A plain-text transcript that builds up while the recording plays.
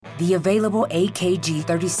The available AKG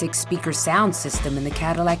 36-speaker sound system in the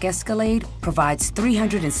Cadillac Escalade provides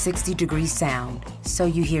 360-degree sound, so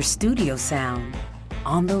you hear studio sound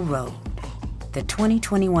on the road. The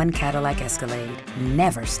 2021 Cadillac Escalade.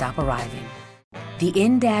 Never stop arriving. The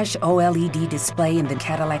in-dash OLED display in the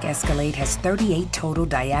Cadillac Escalade has 38 total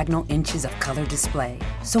diagonal inches of color display.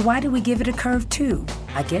 So why do we give it a curve too?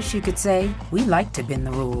 I guess you could say we like to bend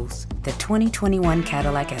the rules. The 2021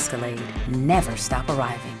 Cadillac Escalade. Never stop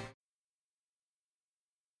arriving.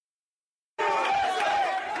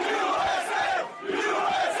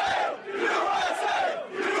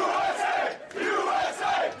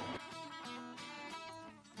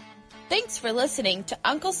 Thanks for listening to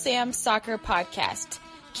Uncle Sam's Soccer Podcast,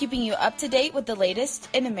 keeping you up to date with the latest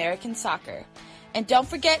in American soccer. And don't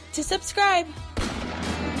forget to subscribe.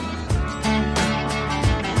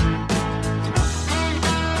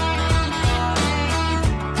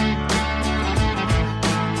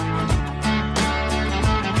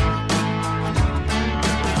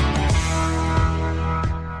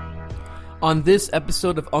 On this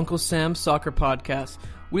episode of Uncle Sam's Soccer Podcast,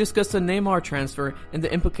 we discuss the Neymar transfer and the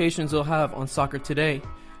implications it'll have on soccer today.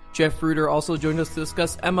 Jeff Reuter also joined us to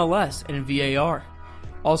discuss MLS and VAR.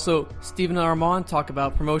 Also, Stephen and Armand talk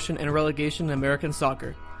about promotion and relegation in American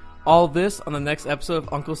soccer. All this on the next episode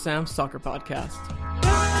of Uncle Sam's Soccer Podcast.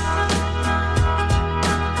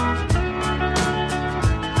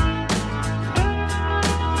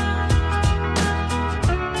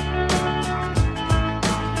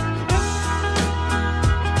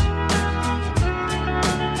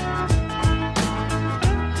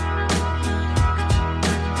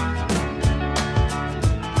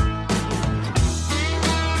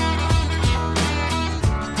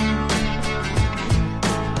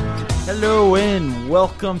 Hello and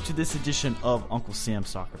welcome to this edition of Uncle Sam's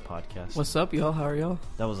Soccer Podcast. What's up, y'all? How are y'all?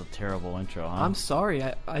 That was a terrible intro, huh? I'm sorry.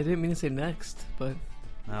 I didn't mean to say next, but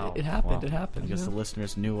it happened. Well, it happened. I guess the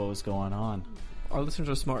listeners knew what was going on. Our listeners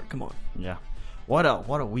are smart. Come on. Yeah. What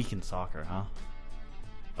a week in soccer, huh?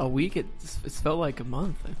 A week? It's felt like a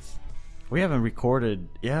month. We haven't recorded.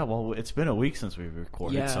 Yeah, well, it's been a week since we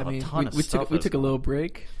recorded. Yeah, so I mean, a ton of we stuff took a little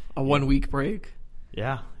break, a 1 week break.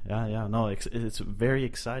 Yeah. No, it's very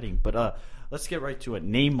exciting. But let's get right to it.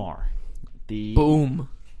 Neymar. Boom.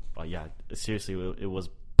 Oh, yeah. Seriously, it was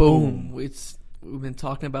boom. We've been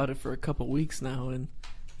talking about it for a couple weeks now, and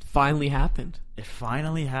it finally happened. It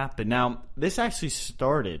finally happened. Now, this actually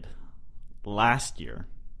started last year.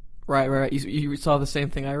 Right. You saw the same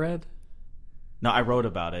thing I read? No, I wrote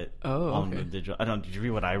about it. Oh, on okay. the digital. Did you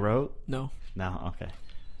read what I wrote? No. No, okay.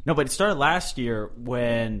 No, but it started last year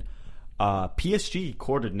when PSG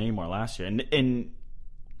courted Neymar last year, and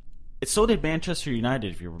so did Manchester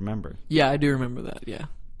United, if you remember. Yeah, I do remember that. Yeah.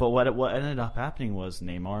 But what ended up happening was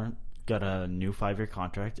Neymar got a new 5-year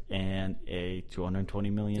contract and a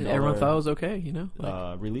 $220 million. Everyone thought it was okay,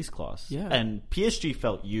 release clause. Yeah. And PSG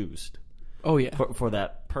felt used. Oh yeah. For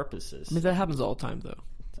that purposes. I mean, that happens all the time, though.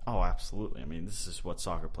 Oh, absolutely. I mean, this is what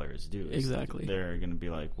soccer players do. Exactly. They're going to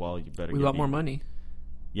be like, well, you better. We want more money.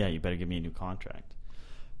 Yeah, you better give me a new contract.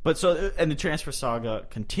 But and the transfer saga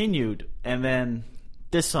continued, and then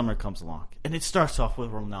this summer comes along, and it starts off with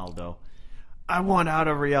Ronaldo. I want out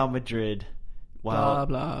of Real Madrid. Blah,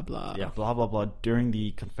 blah, blah. Yeah, blah, blah, blah, during the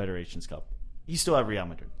Confederations Cup. He's still at Real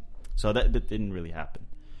Madrid. So that didn't really happen.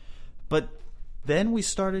 But then we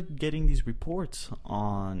started getting these reports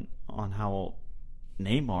on how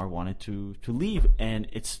Neymar wanted to leave, and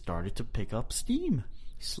it started to pick up steam.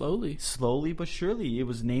 Slowly but surely. It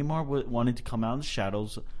was Neymar wanted to come out of the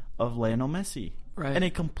shadows of Lionel Messi. Right. And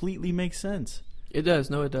it completely makes sense. It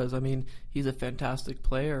does. No, it does. I mean, he's a fantastic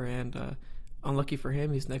player, and unlucky for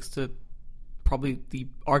him, he's next to probably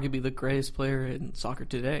arguably the greatest player in soccer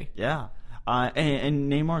today. Yeah.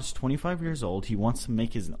 And Neymar's 25 years old. He wants to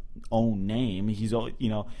make his own name. He's,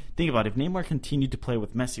 think about it. If Neymar continued to play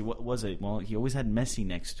with Messi, what was it? Well, he always had Messi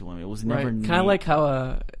next to him. It was never kind of like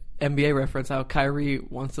how NBA reference, how Kyrie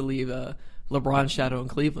wants to leave LeBron's shadow in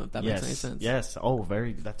Cleveland, if that makes any sense. Yes. Oh,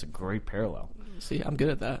 that's a great parallel. See, I'm good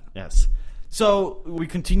at that. Yes. So we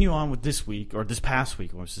continue on with this week, or this past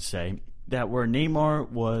week, I was to say, that where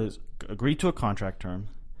Neymar was agreed to a contract term,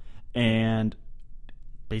 and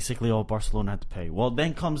basically all Barcelona had to pay. Well,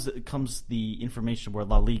 then comes the information where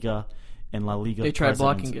La Liga they tried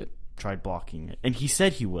blocking it, and he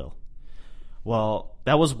said he will. Well,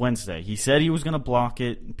 that was Wednesday. He said he was going to block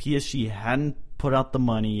it. PSG hadn't put out the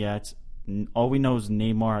money yet. All we know is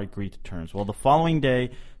Neymar agreed to terms. Well, the following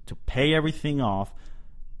day, to pay everything off,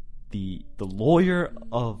 the lawyer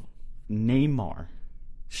of Neymar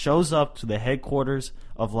shows up to the headquarters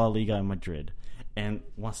of La Liga in Madrid. and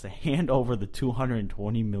wants to hand over the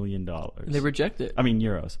 $220 million. And they reject it. I mean,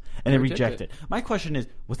 euros. And they reject it. My question is,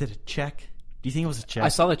 was it a check? Do you think it was a check? I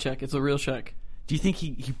saw the check. It's a real check. Do you think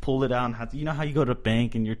he pulled it out and had to, you know how you go to a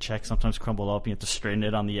bank and your check sometimes crumble up and you have to straighten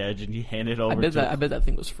it on the edge and you hand it over I bet that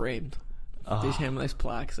thing was framed. They just hand a nice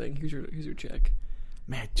plaque saying, here's your check.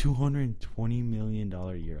 Man, $220 million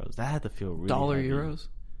euros. That had to feel really heavy. Euros?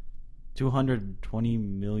 220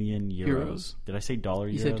 million euros. Did I say dollar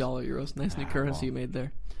euros? You said dollar euros. Nice new currency you made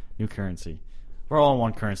there. New currency. We're all in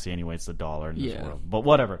one currency anyway. It's the dollar in this world. But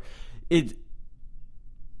whatever.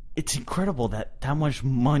 It's incredible that much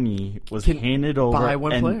money was handed over by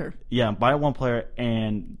one player. Yeah, by one player,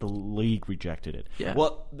 and the league rejected it. Yeah.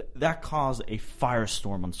 Well, that caused a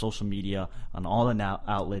firestorm on social media, on all the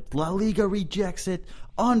outlets. La Liga rejects it.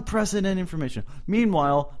 Unprecedented information.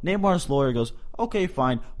 Meanwhile, Neymar's lawyer goes, okay,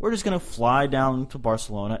 fine. We're just going to fly down to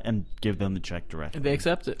Barcelona and give them the check directly. And they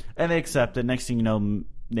accept it. Next thing you know,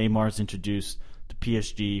 Neymar's introduced to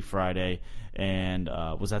PSG Friday, and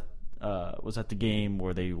was that the game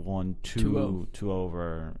where they won 2-0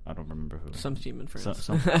 over, I don't remember who. Some team in France.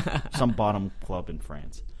 Some bottom club in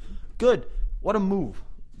France. Good. What a move.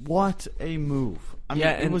 What a move. I mean,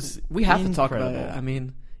 it was we have incredible. to talk about it. I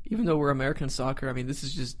mean, even though we're American soccer, I mean, this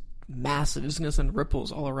is just massive. This is going to send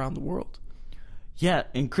ripples all around the world. Yeah,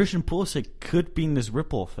 and Christian Pulisic could be in this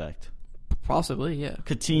ripple effect. Possibly, yeah.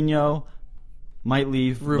 Coutinho might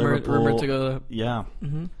leave rumored to go. Yeah.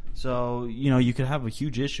 Mm-hmm. So, you could have a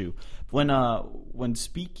huge issue. When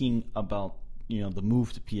speaking about, the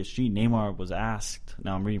move to PSG, Neymar was asked,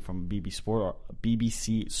 now I'm reading from a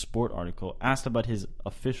BBC Sport article, asked about his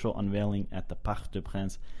official unveiling at the Parc des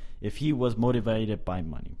Princes if he was motivated by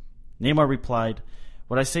money. Neymar replied,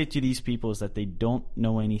 "What I say to these people is that they don't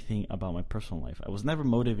know anything about my personal life. I was never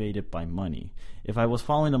motivated by money. If I was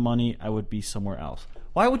following the money, I would be somewhere else."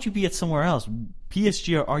 Why would you be at somewhere else?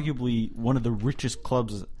 PSG are arguably one of the richest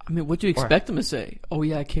clubs. I mean, what do you expect him to say? Oh,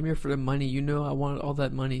 yeah, I came here for the money. I wanted all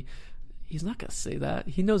that money. He's not going to say that.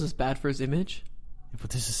 He knows it's bad for his image. But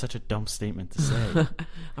this is such a dumb statement to say.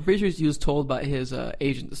 I'm pretty sure he was told by his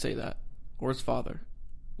agent to say that, or his father.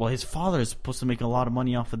 Well, his father is supposed to make a lot of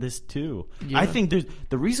money off of this, too. Yeah. I think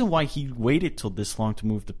the reason why he waited till this long to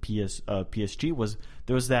move to PSG was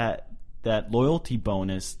there was that loyalty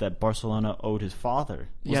bonus that Barcelona owed his father.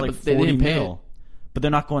 It was like but they didn't pay it. But they're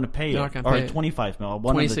not going to pay they're it. Not pay 25 mil.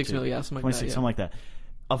 26 mil, yeah, something like that. Something like that.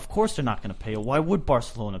 Of course they're not going to pay it. Why would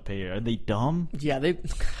Barcelona pay it? Are they dumb? Yeah,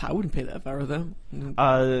 I wouldn't pay that if I were them.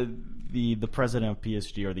 The president of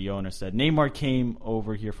PSG, or the owner, said Neymar came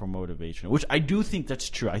over here for motivation, which I do think that's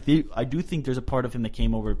true. I do think there's a part of him that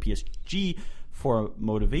came over to PSG for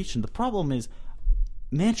motivation. The problem is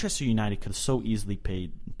Manchester United could have so easily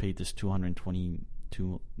paid this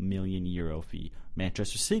 222 million euro fee.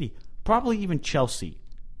 Manchester City, probably even Chelsea.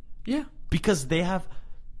 Yeah. Because they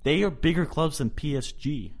are bigger clubs than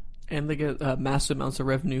PSG. And they get massive amounts of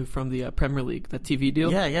revenue from the Premier League, that TV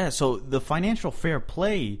deal. Yeah. So the financial fair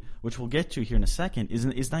play, which we'll get to here in a second,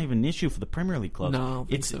 is not even an issue for the Premier League clubs. No,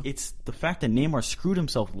 it's the fact that Neymar screwed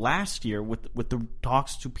himself last year with the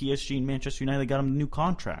talks to PSG and Manchester United. They got him a new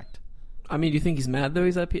contract. I mean, do you think he's mad, though,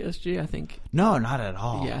 he's at PSG? I think. No, not at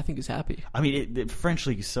all. Yeah, I think he's happy. I mean, the French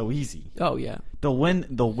League is so easy. Oh, yeah. They'll win.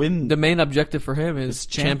 The main objective for him is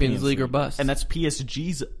Champions League or bust. And that's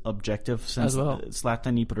PSG's objective since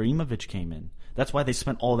Zlatan Ibrahimovic came in. That's why they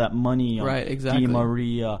spent all that money on Di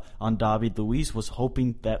Maria, on David Luiz, was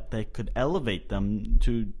hoping that they could elevate them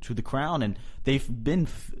to the crown. And they've been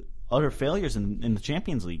utter failures in the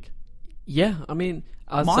Champions League. Yeah, I mean...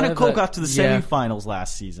 Monaco got to the semifinals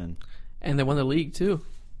last season. And they won the league, too.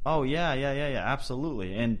 Oh, yeah,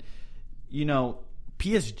 absolutely. And,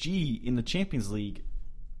 PSG in the Champions League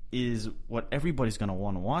is what everybody's going to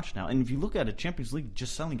want to watch now. And if you look at it, Champions League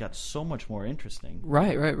just suddenly got so much more interesting.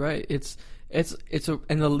 Right. And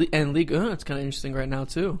Ligue 1, it's kind of interesting right now,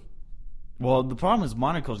 too. Well, the problem is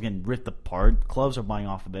Monaco's getting ripped apart. Clubs are buying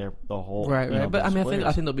off of the whole. Right. But I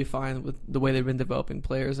think they'll be fine with the way they've been developing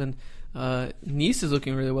players. And Nice is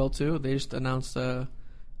looking really well, too. They just announced... that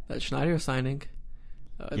Schneider signing.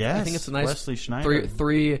 Yes, I think it's a nice Wesley Schneider.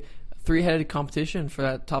 three-headed competition for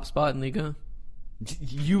that top spot in Liga.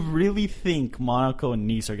 You really think Monaco and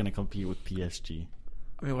Nice are going to compete with PSG?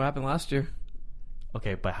 I mean, what happened last year?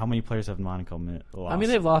 Okay, but how many players have Monaco lost? I mean,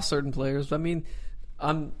 they've lost certain players. But I mean,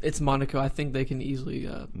 it's Monaco. I think they can easily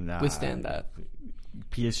withstand that.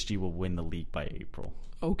 PSG will win the league by April.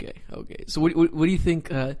 Okay. So what do you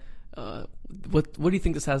think... what do you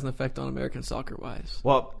think this has an effect on American soccer wise?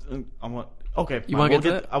 Well, I want to get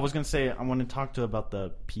that? I was going to say I want to talk about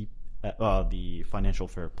the the financial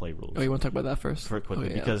fair play rules. Oh, you want to talk about that first? Quickly,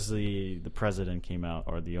 because the president came out,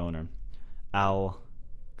 or the owner, Al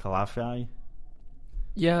Khalafi.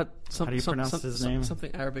 Yeah, how do you pronounce his name?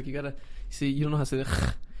 Something Arabic. You gotta see. You don't know how to say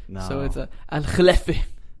the. No. So it's Al Khalafi.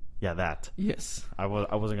 Yeah, that. Yes. I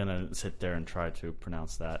wasn't gonna sit there and try to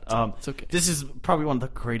pronounce that. It's okay. This is probably one of the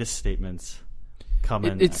greatest statements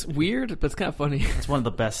coming. It's weird, but it's kind of funny. It's one of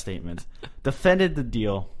the best statements. Defended the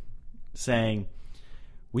deal, saying,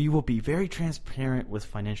 "We will be very transparent with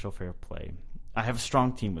financial fair play. I have a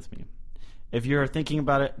strong team with me. If you're thinking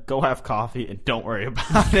about it, go have coffee and don't worry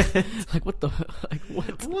about it." Like what the? Like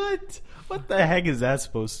what? What the heck is that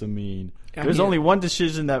supposed to mean? I There's mean, only one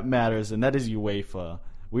decision that matters, and that is UEFA.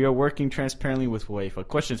 We are working transparently with UEFA.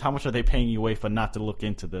 Question is, how much are they paying UEFA not to look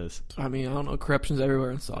into this? I mean, I don't know. Corruption's everywhere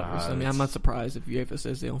in soccer. So, I mean, I'm not surprised if UEFA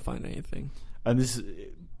says they don't find anything. And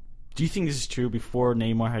do you think this is true? Before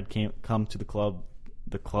Neymar had come to the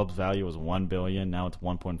club's value was $1 billion. Now it's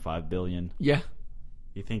 $1.5 billion. Yeah,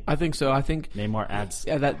 you think? I think so. I think Neymar adds.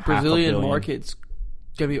 Yeah, that Brazilian market's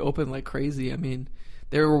gonna be open like crazy. I mean,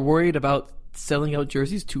 they were worried about selling out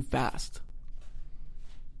jerseys too fast.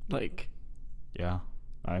 Like, yeah.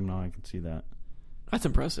 I know, I can see that. That's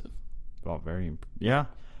impressive. Well, yeah.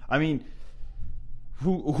 I mean,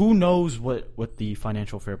 who knows what the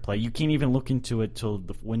financial fair play? You can't even look into it till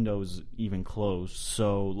the window's even closed.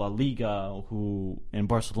 So La Liga, who and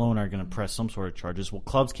Barcelona are going to press some sort of charges. Well,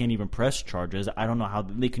 clubs can't even press charges. I don't know how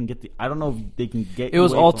they can get I don't know if they can get. It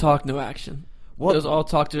was all talk, no action. Well, it was all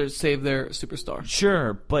talk to save their superstar.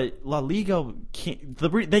 Sure, but La Liga can't.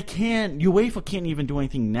 UEFA can't even do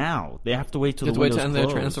anything now. They have to wait till the window's closed. Their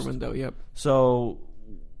transfer window. Yep. So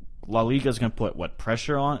La Liga is going to put what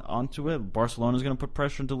pressure onto it? Barcelona is going to put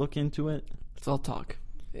pressure to look into it. It's all talk.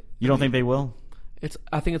 You don't think they will?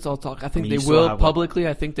 I think it's all talk. I think they will publicly.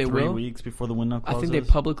 I think they will. 3 weeks before the window closes. I think they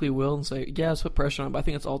publicly will and say, "Yeah, let's put pressure on." But I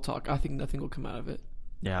think it's all talk. I think nothing will come out of it.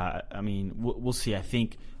 Yeah, I mean, we'll see. I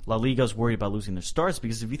think La Liga's worried about losing their stars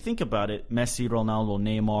because if you think about it, Messi, Ronaldo,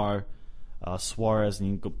 Neymar, Suarez,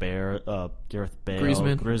 and Gobert, Gareth Bale,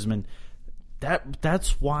 Griezmann.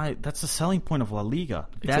 That's the selling point of La Liga.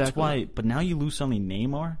 That's exactly. why. But now you lose only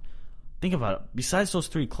Neymar. Think about it. Besides those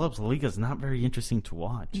 3 clubs, La Liga is not very interesting to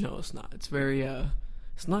watch. No, it's not. It's very.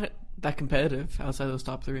 It's not that competitive outside those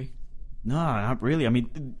top 3. No, not really. I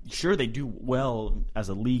mean, sure, they do well as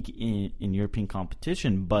a league in European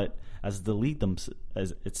competition, but as the league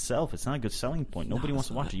as itself, it's not a good selling point. Nobody wants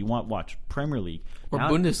to watch it. You want to watch Premier League. Or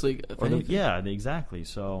Bundesliga. Yeah, exactly.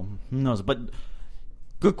 So, who knows? But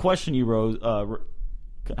good question you, Rose. Brought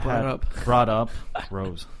up.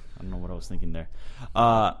 Rose. I don't know what I was thinking there.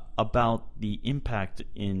 About the impact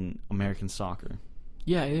in American soccer.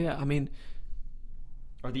 Yeah. I mean...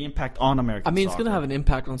 Or the impact on American soccer. It's going to have an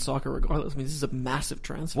impact on soccer regardless. I mean, this is a massive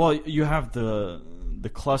transfer. Well, you have the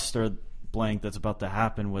cluster blank that's about to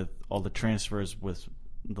happen with all the transfers with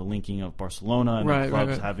the linking of Barcelona and the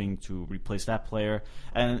clubs having to replace that player.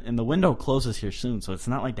 And the window closes here soon, so it's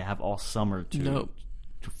not like they have all summer to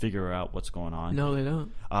figure out what's going on. No, they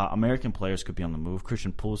don't. American players could be on the move.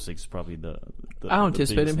 Christian Pulisic is probably the I don't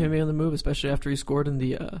anticipate him being on the move, especially after he scored in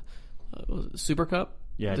the Super Cup.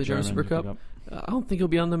 Yeah, the German Super Cup. I don't think he'll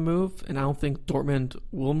be on the move, and I don't think Dortmund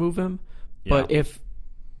will move him. Yeah. But if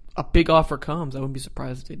a big offer comes, I wouldn't be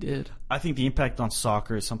surprised if they did. I think the impact on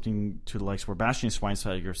soccer is something to the likes where Bastian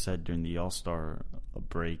Schweinsteiger said during the All-Star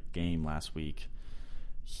break game last week.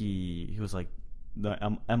 He was like, the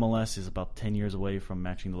MLS is about 10 years away from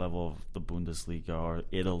matching the level of the Bundesliga or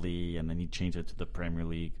Italy, and then he changed it to the Premier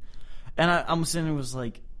League. And I'm saying it was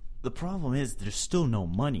like, the problem is there's still no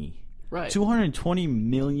money. Right. 220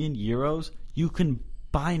 million euros, you can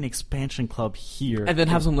buy an expansion club here. And then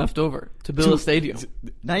have some left over to build a stadium.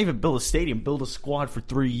 Not even build a stadium, build a squad for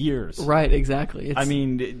 3 years. Right, exactly. I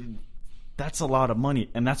mean, that's a lot of money,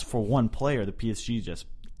 and that's for one player. The PSG just,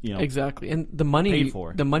 exactly. And the money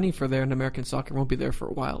for there in American soccer won't be there for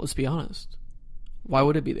a while, let's be honest. Why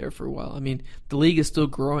would it be there for a while? I mean, the league is still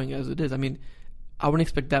growing as it is. I mean, I wouldn't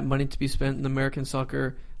expect that money to be spent in American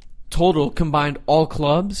soccer total, combined all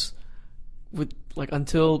clubs, with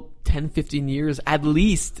until 10, 15 years at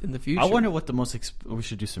least in the future. I wonder what the most we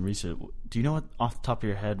should do some research. Do you know what, off the top of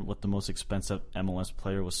your head, what the most expensive MLS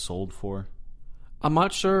player was sold for? I'm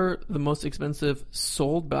not sure the most expensive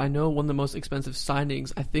sold, but I know one of the most expensive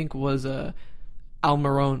signings I think was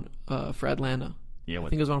Almiron for Atlanta. Yeah, I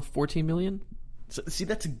think it was around $14 million. So, see,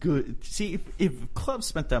 that's a good. See, if clubs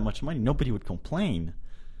spent that much money, nobody would complain.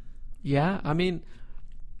 Yeah, I mean.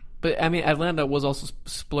 But, I mean, Atlanta was also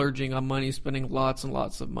splurging on money, spending lots and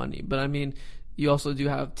lots of money. But, I mean, you also do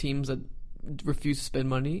have teams that refuse to spend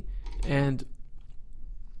money. And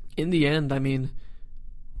in the end, I mean,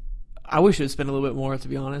 I wish it would spend a little bit more, to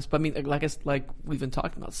be honest. But I mean, like we've been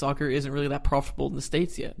talking about, soccer isn't really that profitable in the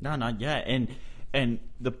States yet. No, not yet. And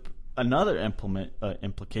another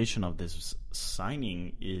implication of this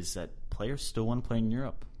signing is that players still want to play in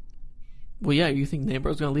Europe. Well, yeah, you think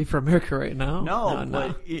Neymar's going to leave for America right now? No,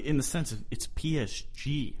 but in the sense of it's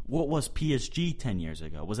PSG. What was PSG 10 years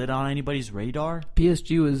ago? Was it on anybody's radar?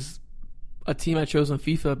 PSG was a team I chose on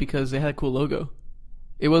FIFA because they had a cool logo.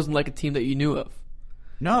 It wasn't like a team that you knew of.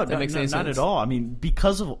 No, that makes any sense. Not at all. I mean,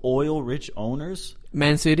 because of oil-rich owners,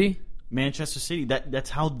 Man City, Manchester City. That's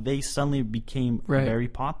how they suddenly became very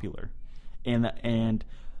popular, and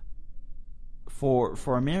for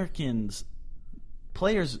Americans.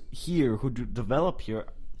 Players here who develop here,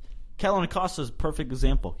 Kellyn Acosta is a perfect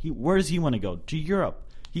example. Where does he want to go? To Europe.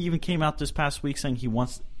 He even came out this past week saying he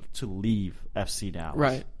wants to leave FC Dallas.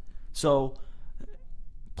 Right. So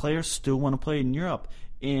players still want to play in Europe.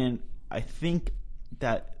 And I think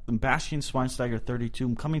that Bastian Schweinsteiger,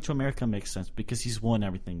 32, coming to America makes sense because he's won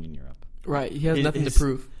everything in Europe. Right. He has nothing to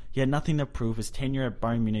prove. He had nothing to prove. His tenure at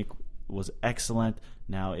Bayern Munich was excellent.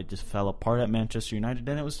 Now it just fell apart at Manchester United.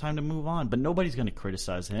 Then it was time to move on. But nobody's going to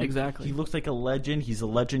criticize him. Exactly. He looks like a legend. He's a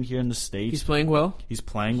legend here in the States. He's playing well. He's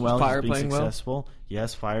playing well. Fire He's being playing successful. well.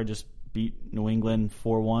 Yes, Fire just beat New England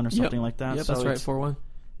 4-1 or something like that. Yep, so that's right, 4-1.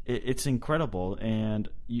 It's incredible, and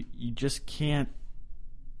you just can't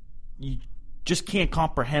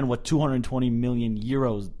comprehend what 220 million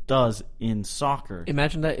euros does in soccer.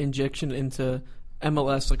 Imagine that injection into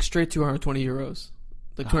MLS, like straight 220 euros.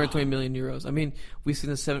 Like 220 million euros. I mean, we're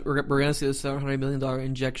going to see the $700 million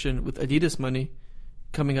injection with Adidas money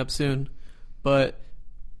coming up soon, but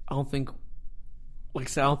I don't think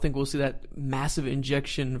we'll see that massive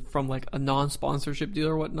injection from like a non-sponsorship deal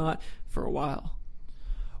or whatnot for a while.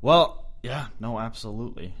 Well, yeah, no,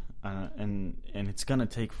 absolutely, and it's going to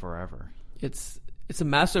take forever. It's a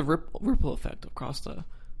massive ripple effect across the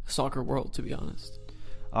soccer world, to be honest.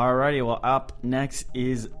 Alrighty, well, up next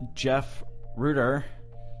is Jeff Ruder.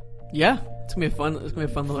 Yeah, it's gonna be a fun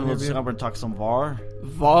little interview. We're gonna talk some VAR.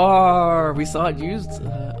 VAR, we saw it used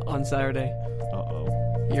on Saturday.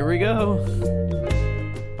 Uh-oh. Here we go.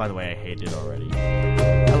 By the way, I hate it already.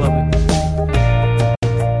 I love it.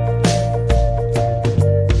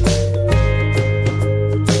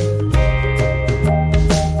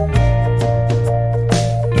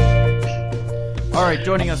 All right,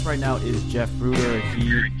 joining us right now is Jeff Ruder.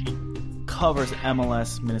 He covers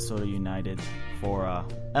MLS Minnesota United for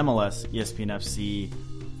MLS, ESPN FC,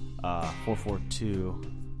 442,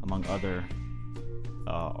 among other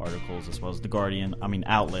articles, as well as The Guardian,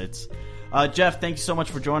 outlets. Jeff, thank you so much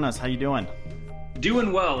for joining us. How you doing?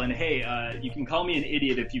 Doing well, and hey, you can call me an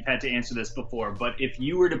idiot if you've had to answer this before, but if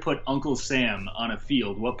you were to put Uncle Sam on a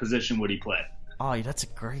field, what position would he play? Oh, that's a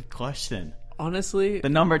great question. Honestly, the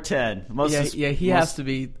number 10. He has to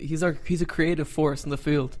be. He's a creative force in the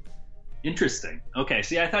field. Interesting. Okay,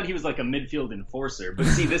 see, I thought he was like a midfield enforcer, but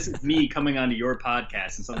see, this is me coming onto your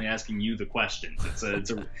podcast and suddenly asking you the questions. It's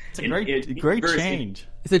a great change.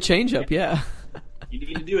 It's a change up, yeah. You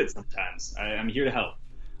need to do it sometimes. I'm here to help.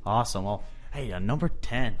 Awesome. Well, hey, number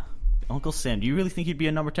 10, Uncle Sam. Do you really think he'd be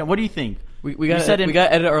a number 10? What do you think? We got to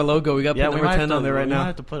edit our logo. We got to put number 10 on there right now. We might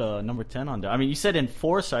have to put a number 10 on there. I mean, you said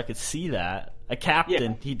enforcer. I could see that. A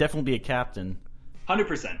captain. Yeah. He'd definitely be a captain.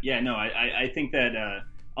 100%. Yeah, no, I think that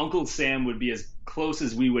Uncle Sam would be as close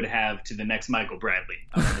as we would have to the next Michael Bradley.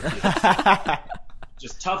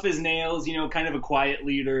 Just tough as nails, kind of a quiet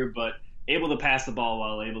leader, but able to pass the ball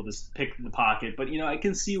well, able to pick the pocket. But, I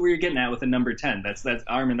can see where you're getting at with a number 10. That's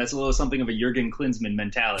Armin. That's a little something of a Jurgen Klinsmann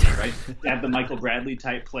mentality, right? To have the Michael Bradley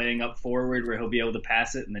type playing up forward where he'll be able to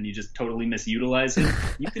pass it and then you just totally misutilize him.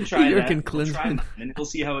 You can try Jurgen that. Klinsmann. And we'll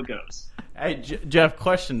see how it goes. Hey, Jeff,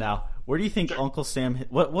 question now. Where do you think Uncle Sam –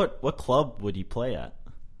 what club would he play at?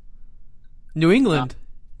 New England.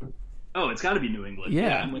 It's got to be New England.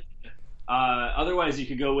 Yeah. I'm with you. Otherwise, you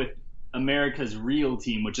could go with America's real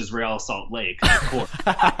team, which is Real Salt Lake, of course.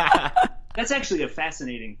 That's actually a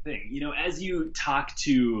fascinating thing. As you talk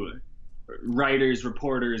to writers,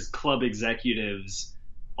 reporters, club executives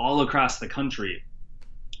all across the country,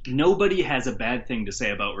 nobody has a bad thing to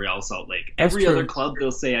say about Real Salt Lake. Every other club,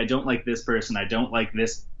 they'll say, I don't like this person, I don't like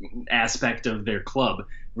this aspect of their club.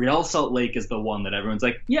 Real Salt Lake is the one that everyone's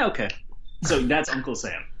like, yeah, okay. So that's Uncle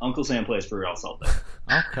Sam. Uncle Sam plays for Real Salt Lake.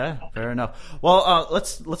 Okay, fair enough. Well,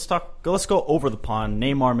 let's go over the pond.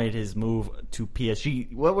 Neymar made his move to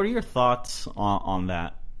PSG. What are your thoughts on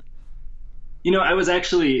that? I was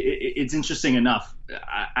actually, it's interesting enough.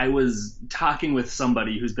 I was talking with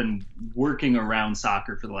somebody who's been working around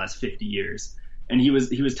soccer for the last 50 years. and he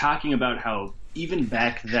was talking about how even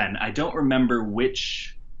back then, I don't remember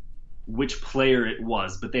which player it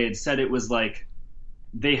was, but they had said it was like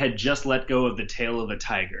they had just let go of the tail of a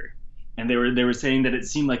tiger, and they were saying that it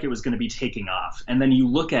seemed like it was going to be taking off. And then you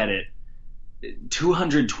look at it,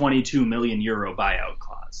 222 million euro buyout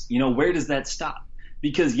clause. Where does that stop?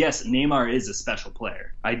 Because yes, Neymar is a special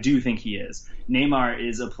player. I do think he is. Neymar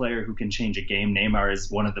is a player who can change a game. Neymar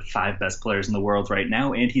is one of the 5 best players in the world right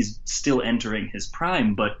now, and he's still entering his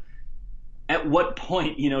prime. But at what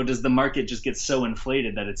point, does the market just get so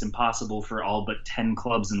inflated that it's impossible for all but 10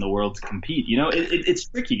 clubs in the world to compete? It's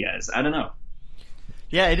tricky, guys. I don't know.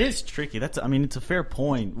 Yeah, it is tricky. It's a fair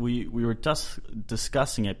point. We were just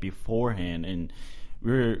discussing it beforehand, and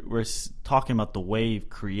we're talking about the wave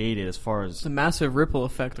created as far as the massive ripple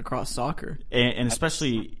effect across soccer, and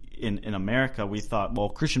especially in America. We thought, well,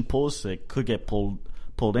 Christian Pulisic could get pulled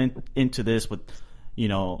into this with,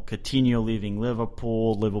 Coutinho leaving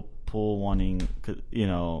Liverpool wanting,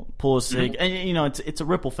 Pulisic, and it's a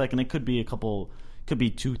ripple effect, and it could be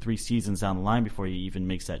 2-3 seasons down the line before he even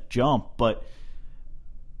makes that jump. But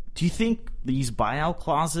do you think these buyout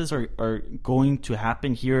clauses are going to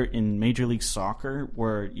happen here in Major League Soccer,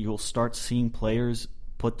 where you'll start seeing players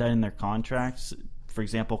put that in their contracts? For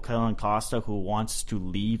example, Kellyn Costa, who wants to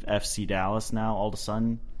leave FC Dallas now all of a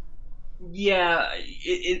sudden. Yeah,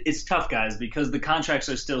 it's tough, guys, because the contracts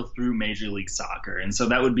are still through Major League Soccer, and so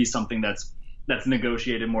that would be something that's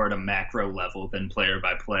negotiated more at a macro level than player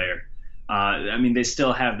by player. They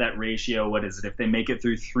still have that ratio. What is it? If they make it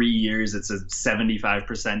through 3 years, it's a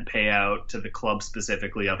 75% payout to the club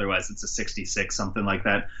specifically. Otherwise, it's a 66, something like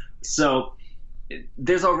that. So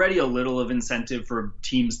there's already a little of incentive for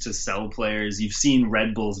teams to sell players. You've seen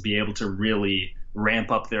Red Bulls be able to really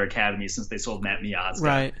ramp up their academy since they sold Matt Miazga.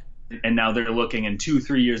 Right. And now they're looking in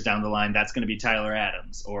 2-3 years down the line, that's going to be Tyler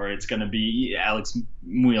Adams, or it's going to be Alex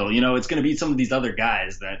Muyl. It's going to be some of these other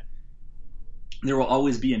guys that there will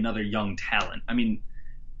always be another young talent.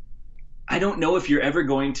 I don't know if you're ever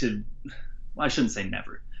going to – well, I shouldn't say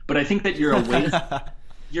never. But I think that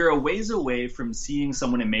you're a ways away from seeing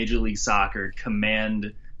someone in Major League Soccer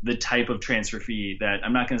command the type of transfer fee that –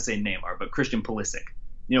 I'm not going to say Neymar, but Christian Pulisic.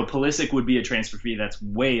 Pulisic would be a transfer fee that's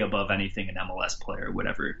way above anything an MLS player would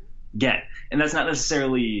ever get. And that's not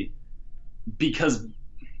necessarily because –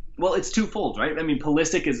 well, it's twofold, right?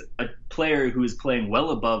 Pulisic is a player who is playing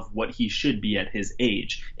well above what he should be at his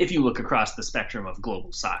age, if you look across the spectrum of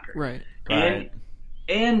global soccer. Right.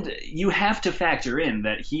 And you have to factor in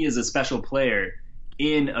that he is a special player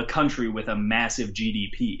in a country with a massive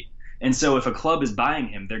GDP. And so if a club is buying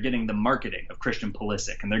him, they're getting the marketing of Christian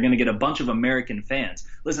Pulisic, and they're going to get a bunch of American fans.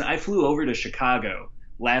 Listen, I flew over to Chicago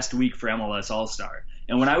last week for MLS All-Star.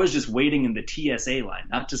 And when I was just waiting in the TSA line,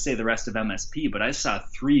 not to say the rest of MSP, but I saw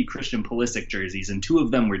 3 Christian Pulisic jerseys, and 2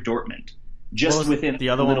 of them were Dortmund. Just within the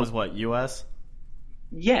other one was what, US?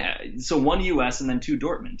 Yeah, so 1 US and then 2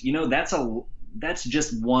 Dortmund. That's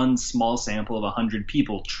just one small sample of 100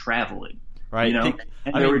 people traveling. Right.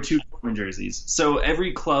 There were 2 Dortmund jerseys. So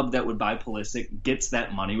every club that would buy Pulisic gets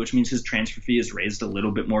that money, which means his transfer fee is raised a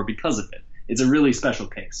little bit more because of it. It's a really special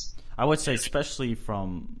case. I would say, especially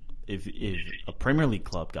from if a Premier League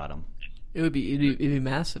club got him, it'd be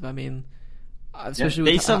massive. Especially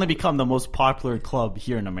they suddenly become the most popular club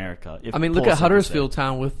here in America. Look at Huddersfield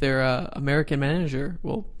Town with their American manager.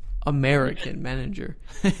 Well, American manager.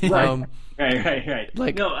 Right.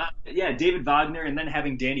 David Wagner, and then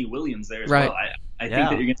having Danny Williams there as well. I think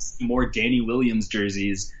that you're going to see more Danny Williams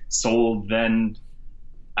jerseys sold than,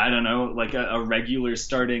 I don't know, like a regular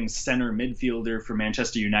starting center midfielder for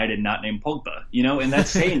Manchester United not named Pogba. And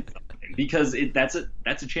that's saying something, because that's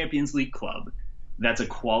a Champions League club. That's a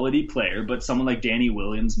quality player, but someone like Danny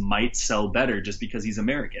Williams might sell better just because he's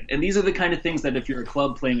American. And these are the kind of things that if you're a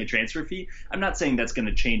club playing a transfer fee, I'm not saying that's going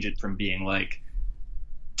to change it from being like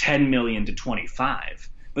 10 million to 25,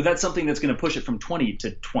 but that's something that's going to push it from 20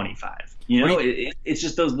 to 25. It's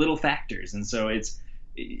just those little factors. And so it's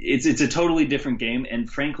a totally different game. And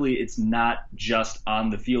frankly, it's not just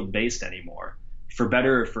on the field based anymore, for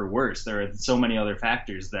better or for worse. There are so many other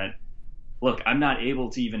factors that, look, I'm not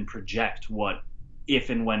able to even project what,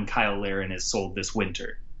 if and when Kyle Larin is sold this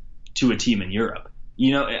winter to a team in Europe.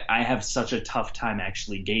 I have such a tough time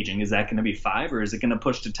actually gauging, is that going to be 5 or is it going to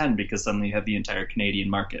push to 10 because suddenly you have the entire Canadian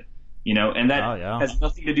market, and that has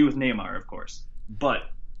nothing to do with Neymar, of course. But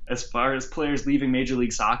as far as players leaving Major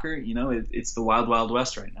League Soccer, it's the wild, wild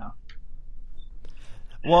west right now.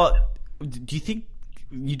 Well, do you think,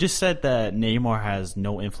 you just said that Neymar has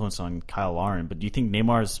no influence on Kyle Larin, but do you think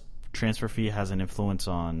Neymar's transfer fee has an influence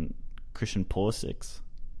on Christian Pulisic's?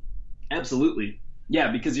 Absolutely. Yeah,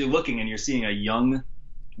 because you're looking and you're seeing a young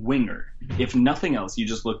winger. If nothing else, you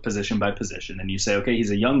just look position by position and you say, okay,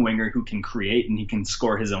 he's a young winger who can create and he can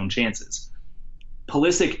score his own chances.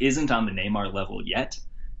 Pulisic isn't on the Neymar level yet,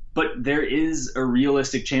 but there is a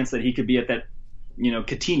realistic chance that he could be at that,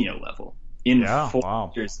 Coutinho level in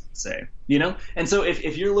 4 years, say. And so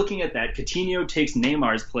if you're looking at that, Coutinho takes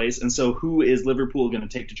Neymar's place, and so who is Liverpool going to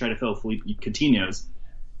take to try to fill Philippe Coutinho's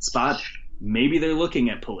spot? Maybe they're looking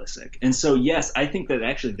at Pulisic. And so, yes, I think that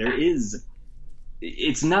actually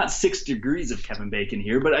it's not 6 degrees of Kevin Bacon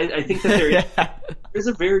here, but I think that there's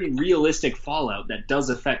a very realistic fallout that does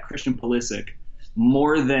affect Christian Pulisic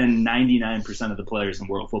more than 99% of the players in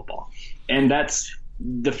world football. And that's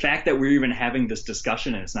the fact that we're even having this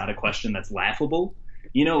discussion, and it's not a question that's laughable.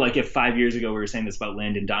 Like if 5 years ago we were saying this about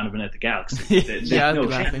Landon Donovan at the Galaxy. There's no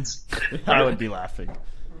chance. I would be laughing.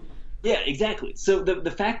 Yeah, exactly. So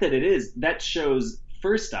the fact that it is, that shows,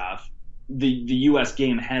 first off, the U.S.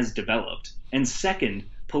 game has developed. And second,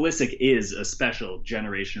 Pulisic is a special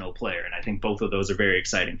generational player. And I think both of those are very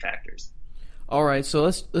exciting factors. All right, so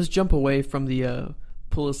let's jump away from the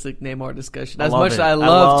Pulisic Neymar discussion. As love much it. as I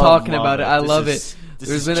love talking love about it, it. I This love is- it. this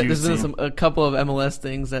There's is been juicy. a couple of MLS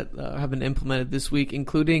things that have been implemented this week,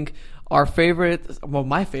 including our favorite. Well,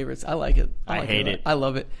 my favorites. I like it. I hate it. I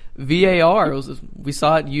love it. VAR. We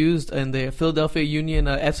saw it used in the Philadelphia Union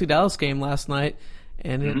FC Dallas game last night,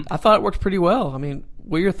 and I thought it worked pretty well. I mean,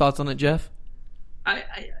 what are your thoughts on it, Jeff? I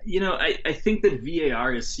think that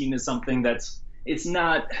VAR is seen as something it's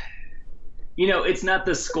not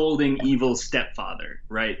the scolding evil stepfather,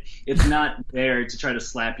 right? It's not there to try to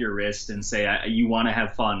slap your wrist and say you want to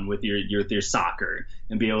have fun with your soccer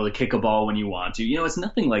and be able to kick a ball when you want to. It's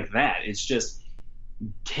nothing like that. It's just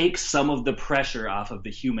take some of the pressure off of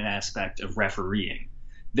the human aspect of refereeing.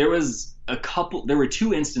 There were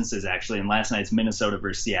 2 instances actually in last night's Minnesota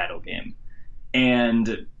versus Seattle game.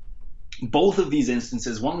 And both of these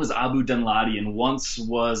instances, one was Abu Danladi and once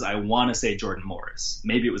was, I want to say, Jordan Morris.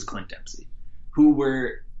 Maybe it was Clint Dempsey, who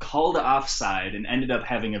were called offside and ended up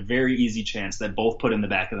having a very easy chance that both put in the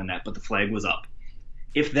back of the net, but the flag was up.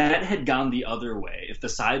 If that had gone the other way, if the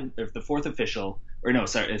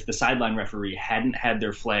sideline referee hadn't had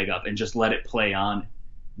their flag up and just let it play on,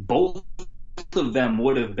 both of them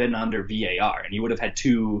would have been under VAR, and you would have had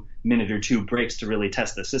 2 minute or 2 breaks to really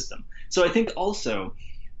test the system. So I think also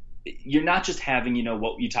you're not just having,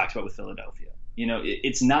 what you talked about with Philadelphia.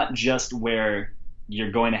 It's not just where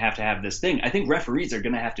you're going to have this thing. I think referees are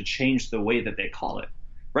going to have to change the way that they call it,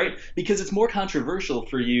 right? Because it's more controversial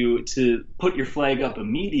for you to put your flag up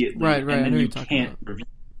immediately, Right. and then I know you you're talking can't about. review.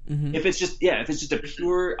 Mm-hmm. If it's just a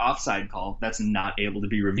pure offside call, that's not able to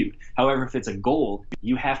be reviewed. However, if it's a goal,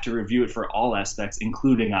 you have to review it for all aspects,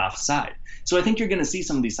 including offside. So I think you're going to see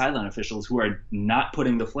some of these sideline officials who are not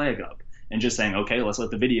putting the flag up and just saying, okay, let's let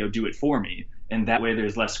the video do it for me. And that way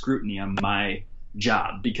there's less scrutiny on my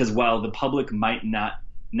job. Because while the public might not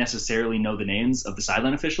necessarily know the names of the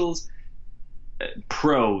sideline officials,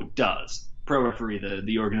 Pro does. Pro Referee,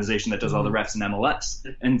 the organization that does all the refs in MLS.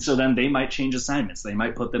 And so then they might change assignments. They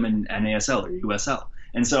might put them in NASL or USL.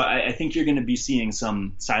 And so I think you're going to be seeing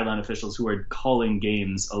some sideline officials who are calling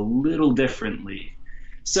games a little differently.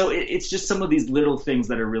 So it's just some of these little things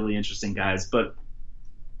that are really interesting, guys. But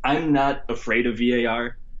I'm not afraid of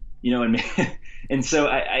VAR, and so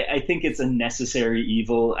I think it's a necessary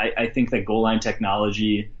evil. I think that goal line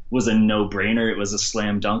technology was a no-brainer. It was a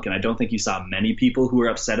slam dunk, and I don't think you saw many people who were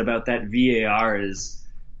upset about that. VAR is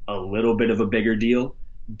a little bit of a bigger deal,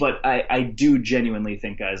 but I do genuinely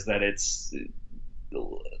think, guys, that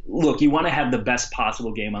look, you want to have the best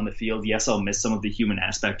possible game on the field. Yes, I'll miss some of the human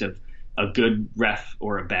aspect of a good ref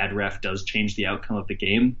or a bad ref does change the outcome of the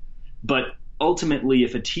game, but ultimately,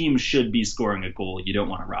 if a team should be scoring a goal, you don't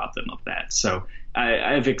want to rob them of that. So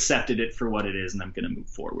I've accepted it for what it is, and I'm going to move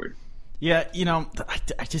forward. Yeah,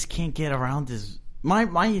 I just can't get around this.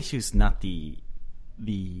 My issue is not the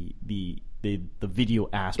video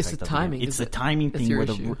aspect. It's the of timing. It. It's the timing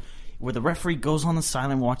thing where the referee goes on the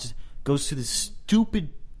sideline, goes to this stupid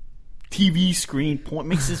TV screen,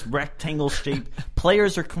 makes this rectangle shape.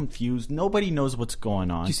 Players are confused. Nobody knows what's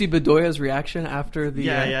going on. Did you see Bedoya's reaction after the?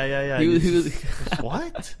 Yeah. He was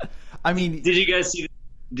What? I mean, Did you guys see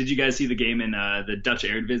the game in the Dutch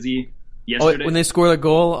Eredivisie yesterday? when they scored a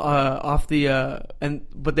goal off the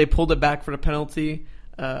but they pulled it back for the penalty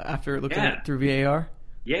after looking at it through VAR.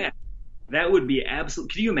 Yeah, that would be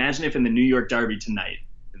absolute. Can you imagine if in the New York Derby tonight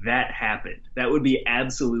that happened? That would be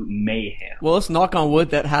absolute mayhem. Well, let's knock on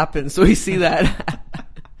wood that happened, so we see that.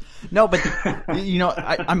 No, but the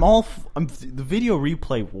video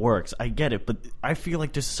replay works. I get it, but I feel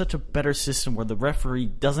like there's such a better system where the referee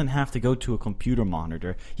doesn't have to go to a computer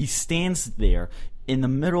monitor. He stands there in the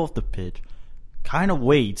middle of the pitch, kind of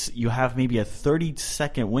waits. You have maybe a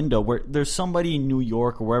 30-second window where there's somebody in New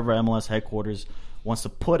York or wherever MLS headquarters wants to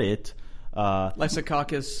put it. Like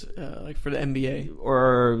Secaucus, like for the NBA.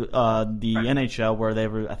 Or the NHL, where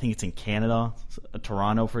I think it's in Canada,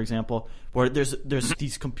 Toronto, for example, where there's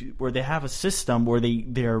these where they have a system where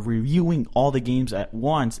they're reviewing all the games at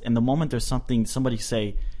once, and the moment there's somebody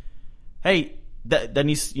say, hey, that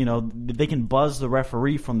needs, they can buzz the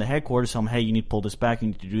referee from the headquarters, tell them, hey, you need to pull this back, you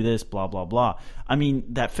need to do this, blah, blah, blah. I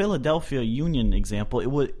mean, that Philadelphia Union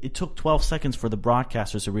example, it took 12 seconds for the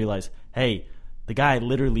broadcasters to realize, hey, the guy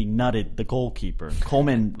literally nutted the goalkeeper.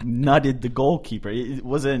 Coleman nutted the goalkeeper. It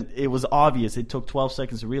was obvious. It took 12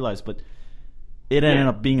 seconds to realize, but it ended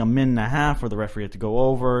up being a minute and a half where the referee had to go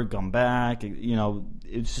over, come back.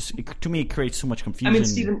 It's just, to me, it creates so much confusion. I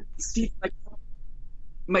mean, Steve,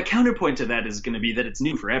 my counterpoint to that is going to be that it's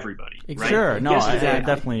new for everybody. Right? Sure, no, I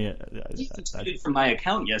definitely. I did from my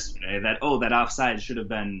account yesterday that offside should have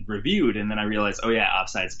been reviewed, and then I realized,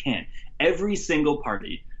 offsides can't. Every single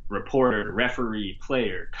party, reporter, referee,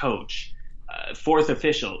 player, coach, fourth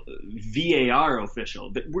official, VAR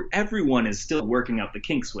official, everyone is still working out the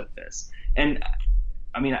kinks with this. And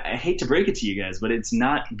I mean, I hate to break it to you guys, but it's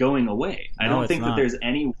not going away. I don't think that there's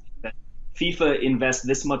any way that FIFA invests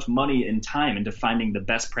this much money and time into finding the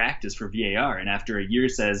best practice for VAR, and after a year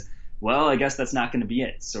says, well, I guess that's not going to be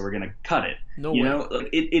it, so we're going to cut it.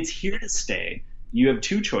 It's here to stay. You have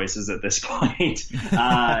two choices at this point.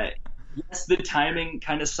 Yes, the timing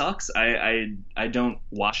kind of sucks. I don't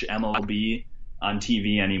watch MLB on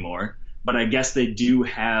TV anymore, but I guess they do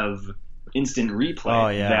have instant replay. Oh,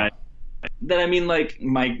 yeah. That I mean, like,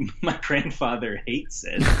 my grandfather hates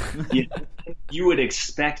it. You would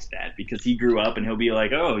expect that because he grew up and he'll be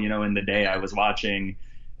like, in the day I was watching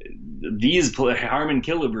Harmon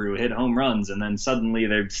Killebrew hit home runs, and then suddenly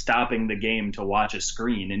they're stopping the game to watch a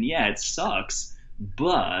screen. And yeah, it sucks,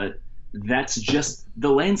 but that's just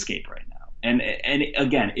the landscape right now. And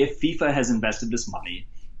again, if FIFA has invested this money,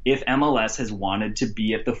 if MLS has wanted to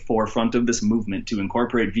be at the forefront of this movement to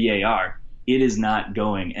incorporate VAR, it is not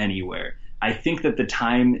going anywhere. I think that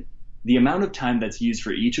the amount of time that's used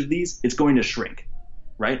for each of these, it's going to shrink,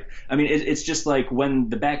 right? I mean, it's just like when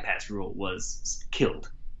the back pass rule was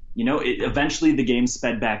killed. Eventually the game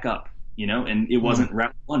sped back up, and it wasn't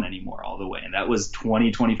Rep 1 anymore all the way, and that was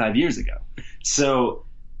 20, 25 years ago. So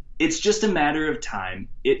it's just a matter of time.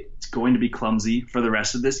 It's going to be clumsy for the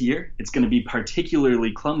rest of this year. It's going to be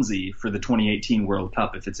particularly clumsy for the 2018 World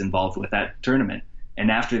Cup if it's involved with that tournament. And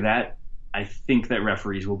after that, I think that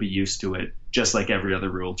referees will be used to it, just like every other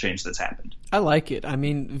rule change that's happened. I like it. I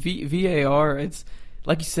mean, VAR, it's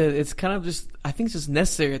like you said, it's kind of just, I think it's just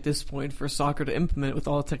necessary at this point for soccer to implement with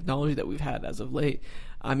all the technology that we've had as of late.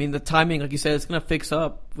 I mean, the timing, like you said, it's going to fix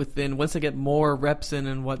up once they get more reps in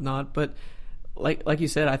and whatnot. But like you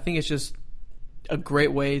said, I think it's just a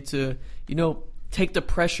great way to, take the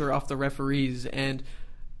pressure off the referees and,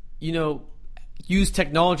 use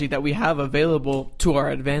technology that we have available to our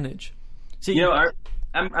advantage. See,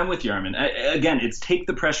 I'm with you, Armin. Again, it's take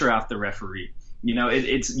the pressure off the referee.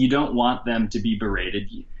 It's you don't want them to be berated.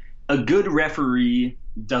 A good referee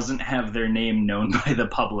doesn't have their name known by the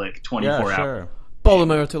public 24 hours.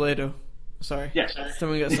 Baldomero Toledo. Sorry. Yeah.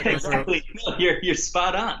 Exactly. No, you're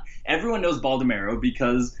spot on. Everyone knows Baldomero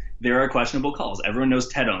because there are questionable calls. Everyone knows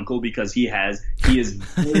Ted Uncle because he is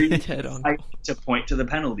very to point to the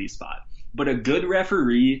penalty spot. But a good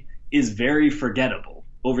referee is very forgettable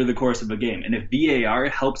over the course of a game. And if VAR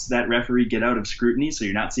helps that referee get out of scrutiny, so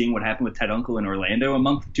you're not seeing what happened with Ted Uncle in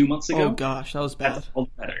Orlando 2 months ago. Oh gosh, that was bad. That's all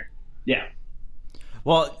better. Yeah.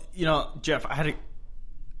 Well, Jeff,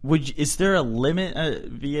 is there a limit at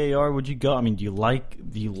VAR? Would you go? I mean, do you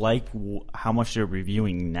like how much they're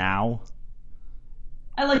reviewing now?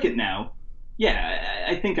 I like it now. Yeah,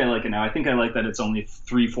 I think I like it now. I think I like that it's only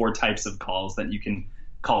 3-4 types of calls that you can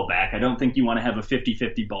call back. I don't think you want to have a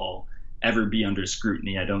 50-50 ball ever be under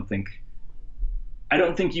scrutiny. I don't think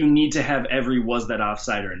you need to have every was that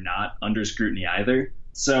offside or not under scrutiny either.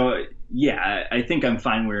 So yeah, I think I'm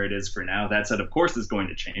fine where it is for now. That said, of course it's going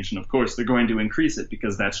to change, and of course they're going to increase it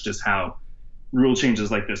because that's just how rule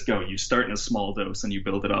changes like this go. You start in a small dose and you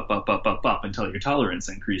build it up until your tolerance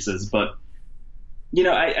increases. But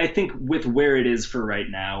I think with where it is for right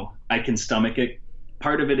now, I can stomach it.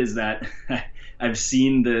 Part of it is that I've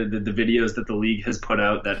seen the videos that the league has put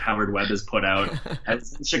out, that Howard Webb has put out. I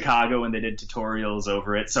was in Chicago and they did tutorials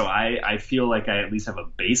over it. So I feel like I at least have a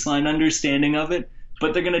baseline understanding of it.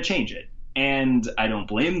 but they're going to change it. And I don't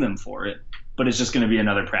blame them for it, but it's just going to be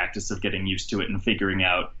another practice of getting used to it and figuring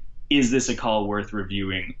out, is this a call worth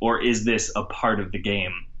reviewing, or is this a part of the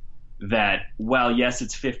game that, while yes,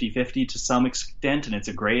 it's 50-50 to some extent and it's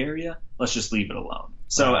a gray area, let's just leave it alone.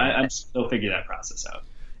 So I'm still figure that process out.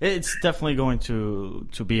 It's definitely going to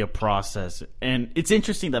be a process. And it's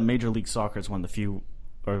interesting that Major League Soccer is one of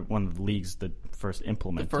the leagues that first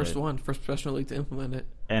implemented it. First professional league to implement it.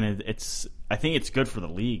 And I think it's good for the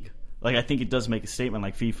league. Like, I think it does make a statement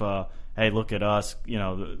like FIFA, hey, look at us,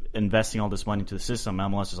 investing all this money into the system.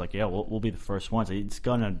 MLS is like, yeah, we'll be the first ones. It's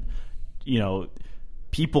going to,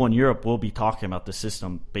 people in Europe will be talking about the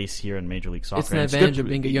system based here in Major League Soccer. It's an advantage of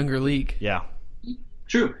being a younger league. Yeah.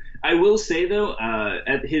 True. I will say, though,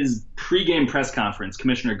 at his pregame press conference,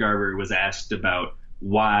 Commissioner Garber was asked about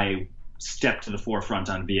why step to the forefront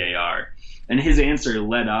on VAR. And his answer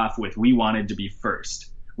led off with, we wanted to be first,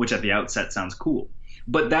 which at the outset sounds cool.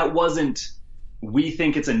 But that wasn't, we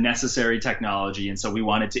think it's a necessary technology, and so we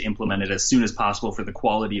wanted to implement it as soon as possible for the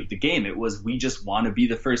quality of the game. It was, we just want to be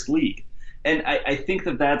the first league. And I think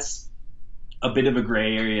that's a bit of a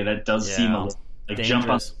gray area that does seem a little like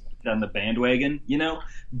dangerous. Jump on the bandwagon,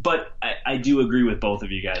 But I do agree with both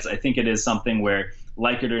of you guys. I think it is something where,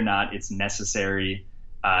 like it or not, it's necessary.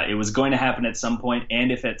 It was going to happen at some point,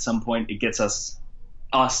 and if at some point it gets us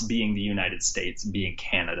being the United States, being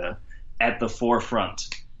Canada, at the forefront,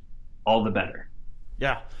 all the better.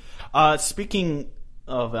 Yeah. Speaking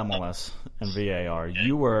of MLS and VAR,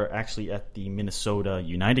 you were actually at the Minnesota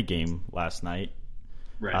United game last night,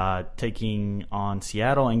 right. Taking on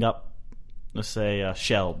Seattle and got, let's say,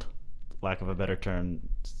 shelled, lack of a better term.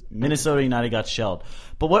 Minnesota United got shelled.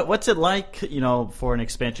 But what's it like, for an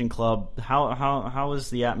expansion club? How is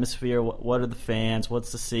the atmosphere? What are the fans?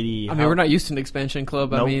 What's the city? We're not used to an expansion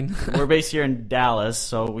club. Nope. We're based here in Dallas,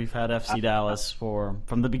 so we've had FC Dallas from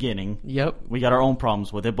the beginning. Yep. We got our own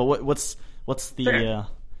problems with it. But what's the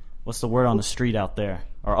word on the street out there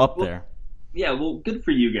or up there? Yeah, well, good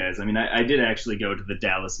for you guys. I did actually go to the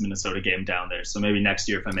Dallas Minnesota game down there, so maybe next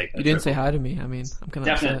year if I make that. You didn't trip, say hi to me. I'm kind of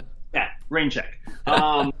upset. Yeah, rain check.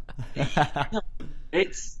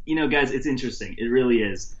 It's guys, it's interesting. It really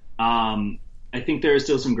is. I think there are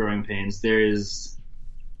still some growing pains. There is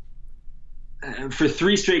for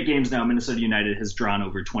 3 straight games now, Minnesota United has drawn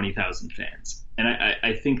over 20,000 fans, and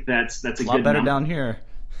I think that's a lot good better number. Down here.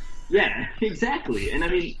 Yeah, exactly. And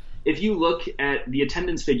if you look at the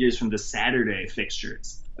attendance figures from the Saturday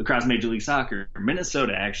fixtures across Major League Soccer,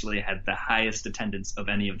 Minnesota actually had the highest attendance of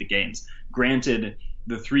any of the games. Granted,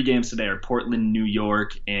 the 3 games today are Portland, New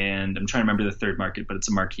York, and I'm trying to remember the third market, but it's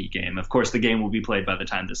a marquee game. Of course, the game will be played by the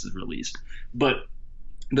time this is released. But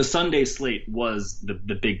the Sunday slate was the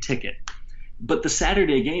big ticket. But the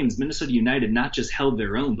Saturday games, Minnesota United not just held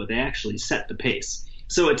their own, but they actually set the pace.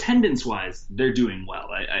 So attendance-wise, they're doing well.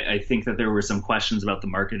 I think that there were some questions about the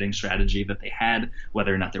marketing strategy that they had,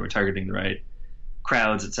 whether or not they were targeting the right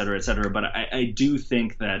crowds, et cetera, et cetera. But I do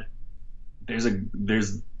think that there's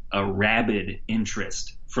a rabid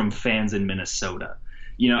interest from fans in Minnesota.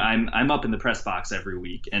 I'm up in the press box every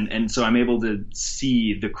week, and so I'm able to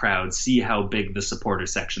see the crowd, see how big the supporter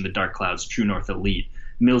section, the Dark Clouds, True North Elite,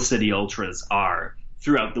 Mill City Ultras are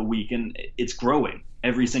throughout the week, and it's growing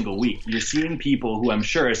every single week. You're seeing people who I'm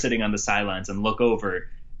sure are sitting on the sidelines and look over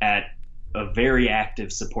at a very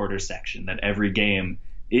active supporter section that every game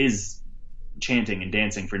is chanting and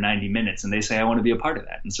dancing for 90 minutes, and they say, I want to be a part of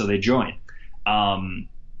that, and so they join.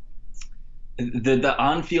 The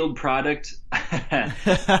on-field product.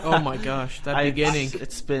 Oh my gosh, that beginning!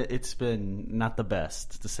 It's been not the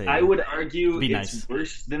best, to say. I would argue it's nice.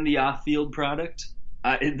 Worse than the off-field product,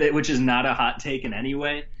 which is not a hot take in any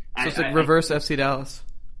way. So it's like reverse FC Dallas.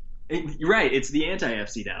 Right, it's the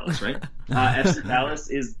anti-FC Dallas, right? FC Dallas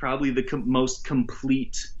is probably the most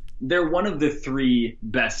complete. They're one of the 3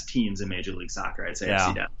 best teams in Major League Soccer. I'd say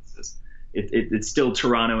FC Dallas is. It's still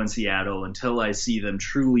Toronto and Seattle until I see them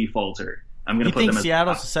truly falter. I'm going to put them. You think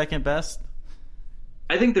Seattle's the second best?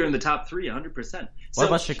 I think they're in the top 3, 100%. What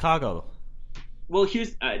about Chicago? Well,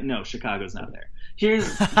 no, Chicago's not there.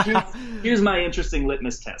 Here's my interesting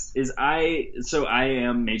litmus test. I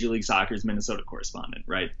am Major League Soccer's Minnesota correspondent,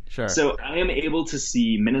 right? Sure. So I am able to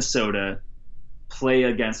see Minnesota play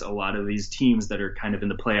against a lot of these teams that are kind of in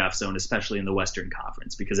the playoff zone, especially in the Western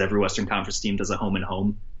Conference, because every Western Conference team does a home and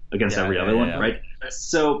home against every other one, right?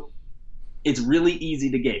 So it's really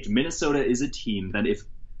easy to gauge. Minnesota is a team that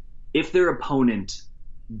if their opponent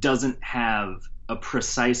doesn't have a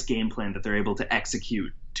precise game plan that they're able to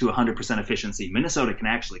execute to 100% efficiency, Minnesota can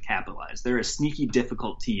actually capitalize. They're a sneaky,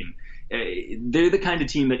 difficult team. They're the kind of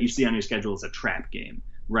team that you see on your schedule as a trap game,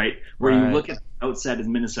 right? Where you look at the outset as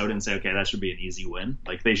Minnesota and say, okay, that should be an easy win.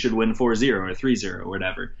 Like they should win 4-0 or 3-0 or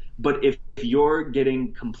whatever. But if you're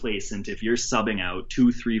getting complacent, if you're subbing out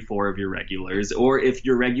 2, 3, 4 of your regulars, or if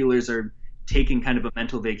your regulars are taking kind of a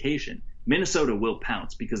mental vacation, Minnesota will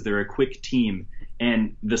pounce because they're a quick team,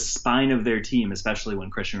 and the spine of their team, especially when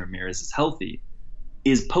Christian Ramirez is healthy,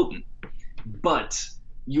 is potent. But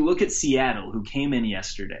you look at Seattle, who came in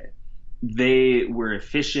yesterday. They were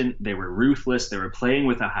efficient, they were ruthless, they were playing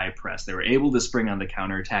with a high press, they were able to spring on the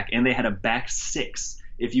counterattack, and they had a back six,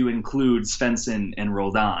 if you include Svensson and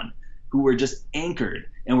Roldan, who were just anchored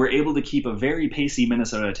and were able to keep a very pacey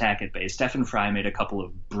Minnesota attack at bay. Stephen Fry made a couple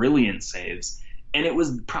of brilliant saves, and it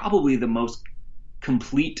was probably the most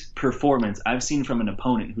complete performance I've seen from an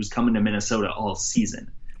opponent who's come into Minnesota all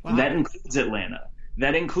season. Wow. That includes Atlanta.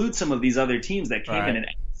 That includes some of these other teams that came in and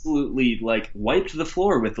absolutely wiped the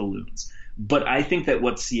floor with the Loons. But I think that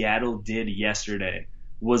what Seattle did yesterday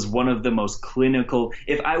was one of the most clinical.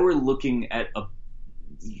 If I were looking at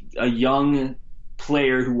a young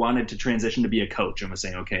player who wanted to transition to be a coach and was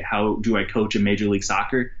saying, okay, how do I coach in Major League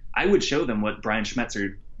Soccer? I would show them what Brian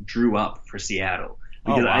Schmetzer drew up for Seattle.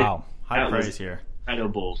 Because high praise here.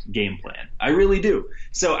 Incredible game plan. I really do.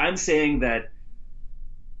 So I'm saying that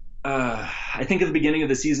I think at the beginning of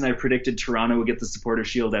the season I predicted Toronto would get the Supporter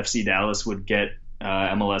Shield, FC Dallas would get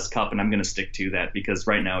MLS Cup, and I'm going to stick to that because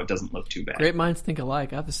right now it doesn't look too bad. Great minds think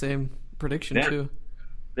alike. I have the same prediction too.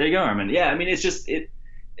 There you go, Armin. Yeah, I mean, it's just the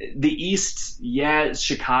East,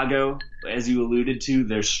 Chicago, as you alluded to,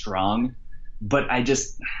 they're strong. But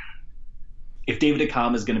if David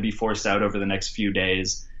Accam is going to be forced out over the next few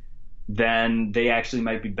days, then they actually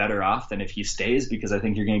might be better off than if he stays, because I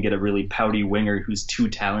think you're going to get a really pouty winger who's too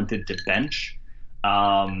talented to bench.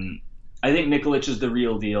 I think Nikolic is the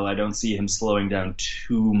real deal. I don't see him slowing down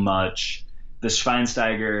too much. The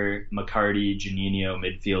Schweinsteiger, McCarty, Juninho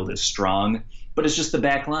midfield is strong, but it's just the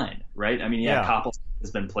back line, right? I mean, Koppel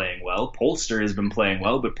has been playing well. Polster has been playing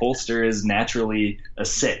well, but Polster is naturally a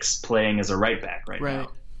 6 playing as a right back right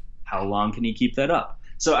now. How long can he keep that up?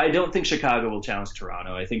 So I don't think Chicago will challenge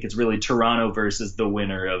Toronto. I think it's really Toronto versus the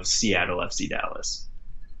winner of Seattle FC Dallas.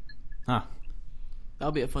 Huh.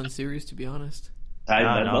 That'll be a fun series, to be honest.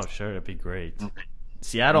 Sure, it'd be great.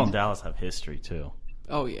 Seattle and Dallas have history too.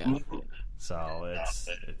 Oh yeah. So it's.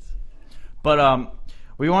 But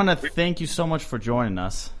we want to thank you so much for joining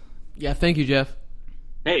us. Yeah, thank you, Jeff.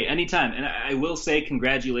 Hey, anytime. And I will say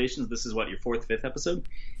congratulations. This is your 4th, 5th episode?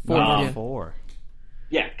 4.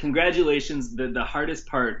 Yeah, congratulations. The hardest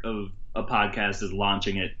part of a podcast is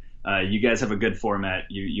launching it. You guys have a good format.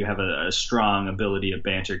 You have a strong ability of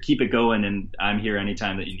banter. Keep it going, and I'm here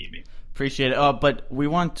anytime that you need me. Appreciate it. But we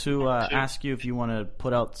want to ask you if you want to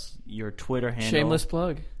put out your Twitter handle. Shameless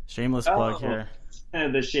plug here.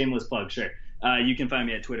 The shameless plug, sure. You can find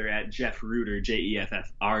me at Twitter at Jeff Rueter,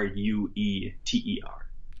 JEFFRUETER.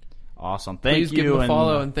 Awesome. Thank you. Please give him a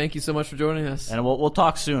follow, and thank you so much for joining us. And we'll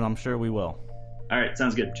talk soon. I'm sure we will. All right,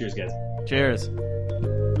 sounds good. Cheers, guys. Cheers.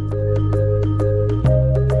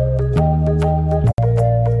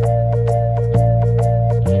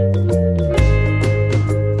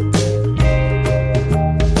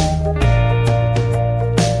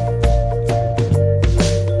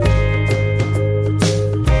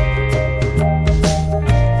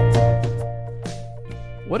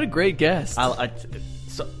 What a great guest.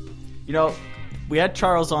 We had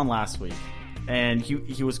Charles on last week, and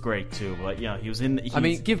he was great too. But he was in.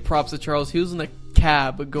 Give props to Charles. He was in a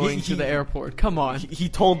cab going to the airport. Come on. He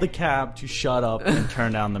told the cab to shut up and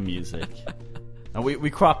turn down the music. And we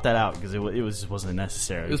cropped that out because it wasn't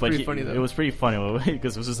necessary. It was pretty funny though. It was pretty funny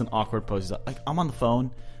because it was just an awkward pose. He's like, I'm on the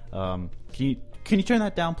phone. Can you turn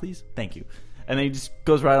that down, please? Thank you. And then he just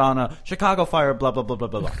goes right on Chicago Fire, blah, blah, blah, blah,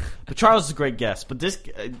 blah, blah. But Charles is a great guest. But this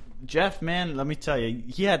Jeff, man, let me tell you,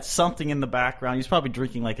 he had something in the background. He's probably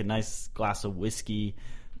drinking like a nice glass of whiskey,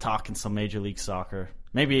 talking some Major League Soccer.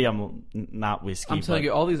 Maybe I'm not whiskey. I'm telling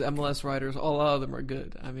you, all these MLS writers, all of them are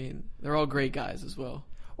good. I mean, they're all great guys as well.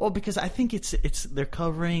 Well, because I think they're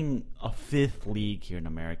covering a 5th league here in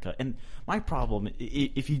America. And my problem,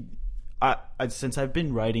 since I've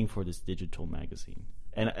been writing for this digital magazine,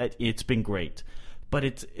 and it's been great, but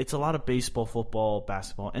it's a lot of baseball, football,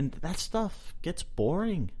 basketball, and that stuff gets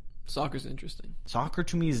boring. Soccer's interesting. Soccer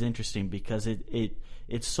to me is interesting because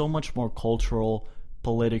it's so much more cultural,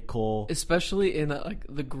 political, especially in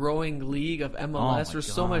the growing league of MLS.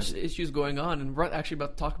 There's so much issues going on, and we're actually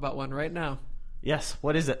about to talk about one right now. Yes,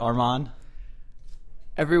 what is it, Armand?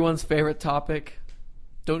 Everyone's favorite topic.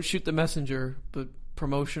 Don't shoot the messenger, but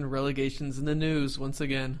promotion relegations in the news once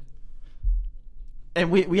again. And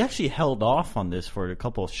we actually held off on this for a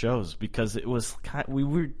couple of shows because it was we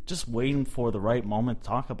were just waiting for the right moment to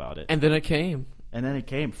talk about it. And then it came.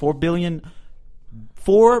 $4 billion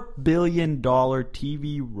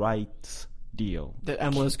TV rights deal That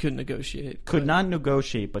MLS couldn't negotiate. could not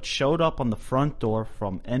negotiate, but showed up on the front door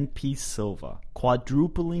from NP Silva,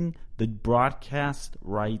 quadrupling the broadcast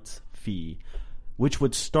rights fee, which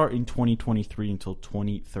would start in 2023 until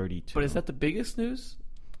 2032. But is that the biggest news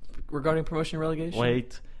regarding promotion and relegation?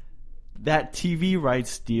 Wait, that TV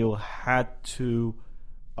rights deal had to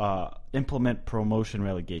implement promotion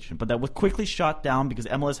relegation, but that was quickly shot down because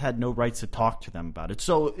MLS had no rights to talk to them about it.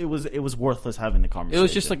 So it was worthless having the conversation. It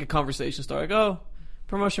was just like a conversation starter. Like, oh,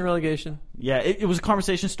 promotion relegation. Yeah, it was a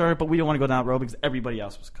conversation starter, but we didn't want to go down that road because everybody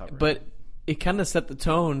else was covered. But it kind of set the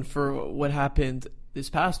tone for what happened this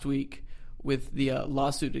past week with the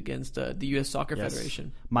lawsuit against the U.S. Soccer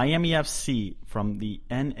Federation. Miami FC from the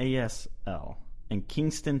NASL and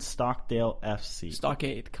Kingston Stockdale FC.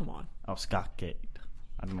 Stockade, come on. Oh, Stockade.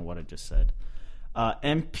 I don't know what I just said.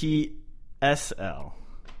 MPSL.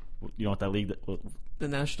 You know what that league? The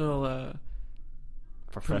National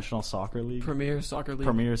Professional Soccer League? Premier Soccer League.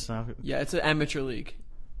 Premier Soccer. Yeah, it's an amateur league.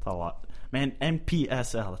 That's a lot. Man,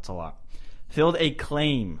 MPSL, that's a lot. Filed a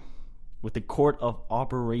claim with the Court of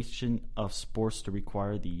Arbitration of Sports to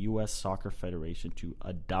require the U.S. Soccer Federation to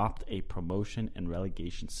adopt a promotion and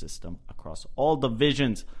relegation system across all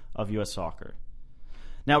divisions of U.S. soccer.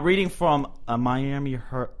 Now, reading from a Miami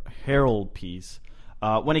Herald piece,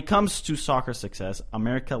 when it comes to soccer success,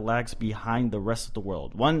 America lags behind the rest of the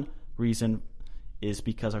world. One reason is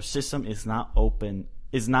because our system is not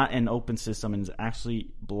an open system and is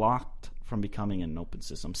actually blocked from becoming an open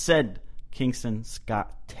system, said Kingston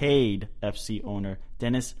Stockade FC owner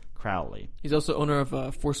Dennis Crowley. He's also owner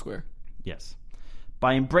of Foursquare. Yes.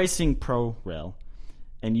 By embracing ProRel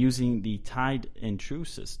and using the Tide and True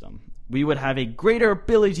system, we would have a greater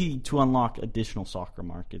ability to unlock additional soccer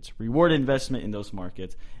markets, reward investment in those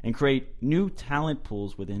markets, and create new talent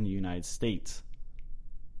pools within the United States.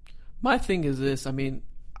 My thing is this. I mean,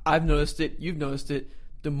 I've noticed it. You've noticed it.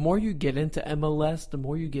 The more you get into MLS, the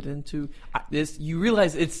more you get into this, you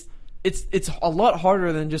realize it's a lot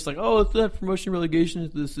harder than just like, oh, it's that promotion relegation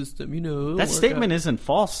into the system. You know, that statement isn't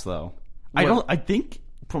false, though. What? I think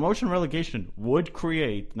promotion relegation would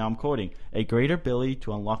create, now I'm quoting, a greater ability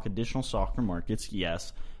to unlock additional soccer markets,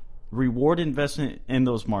 yes. Reward investment in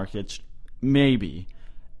those markets, maybe.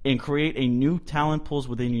 And create a new talent pools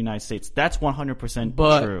within the United States. That's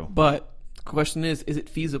 100% true. But the question is it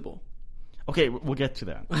feasible? Okay, we'll get to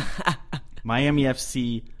that. Miami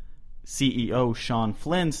FC CEO Sean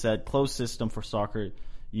Flynn said closed system for soccer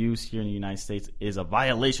use here in the United States is a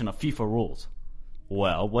violation of FIFA rules.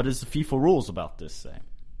 Well, what does the FIFA rules about this say?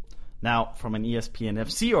 Now, from an ESPN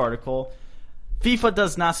FC article, FIFA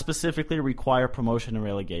does not specifically require promotion and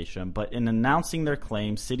relegation, but in announcing their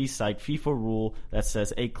claim, City cite FIFA rule that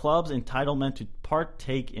says a club's entitlement to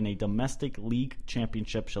partake in a domestic league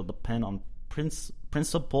championship shall depend on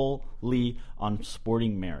principally on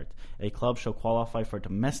sporting merit. A club shall qualify for a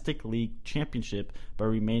domestic league championship by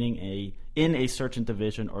remaining in a certain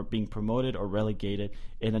division or being promoted or relegated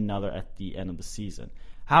in another at the end of the season.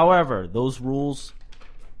 However, those rules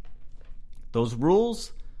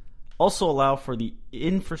also allow for the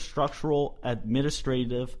infrastructural,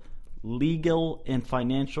 administrative, legal, and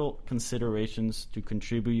financial considerations to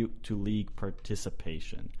contribute to league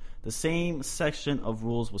participation. The same section of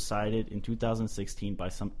rules was cited in 2016 by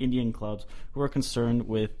some Indian clubs who were concerned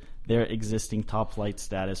with their existing top-flight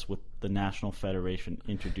status with the National Federation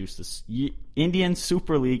introduced the Indian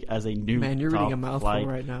Super League as a new top-flight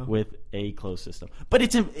right now with a closed system. But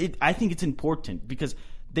I think it's important because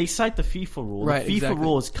they cite the FIFA rule. Right, the FIFA exactly.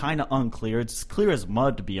 rule is kind of unclear. It's clear as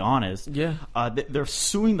mud, to be honest. Yeah. They're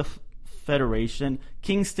suing the Federation.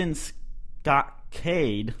 Kingston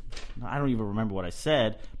Stockade, I don't even remember what I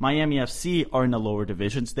said. Miami FC are in the lower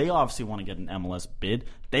divisions. They obviously want to get an MLS bid.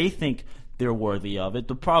 They think they're worthy of it.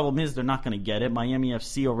 The problem is they're not going to get it. Miami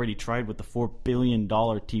FC already tried with the $4 billion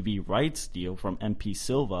TV rights deal from MP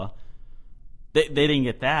Silva. They didn't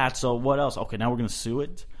get that, so what else? Okay, now we're going to sue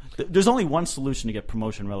it? There's only one solution to get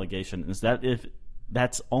promotion relegation, is that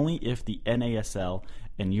that's only if the NASL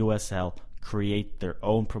and USL create their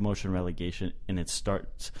own promotion relegation, and it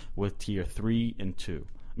starts with tier 3 and 2,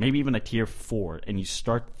 maybe even a tier 4, and you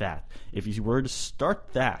start that. If you were to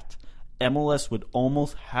start that, MLS would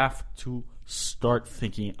almost have to start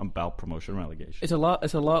thinking about promotion relegation. It's a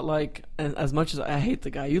lot like, and as much as I hate the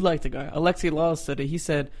guy, you like the guy. Alexei Lalas said it. He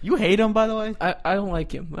said, you hate him, by the way? I don't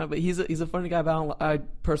like him, but he's a funny guy, but I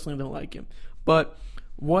personally don't like him. But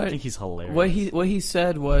What I think he's hilarious. What he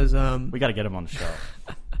said was we got to get him on the show.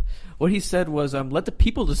 what he said was let the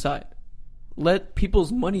people decide. Let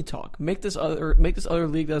people's money talk. Make this other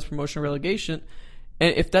league that has promotion and relegation,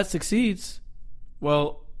 and if that succeeds,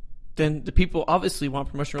 well, then the people obviously want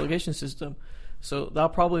a promotion and relegation system. So that'll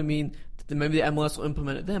probably mean that maybe the MLS will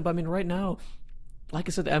implement it then. But I mean, right now, like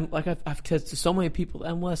I said, I've said to so many people, the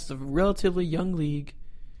MLS is a relatively young league.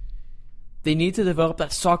 They need to develop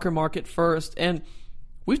that soccer market first, and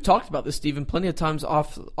we've talked about this, Stephen, plenty of times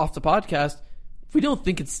off the podcast. We don't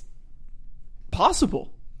think it's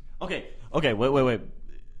possible. Okay, wait.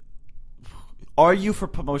 Are you for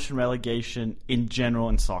promotion relegation in general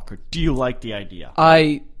in soccer? Do you like the idea?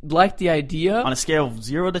 I like the idea. On a scale of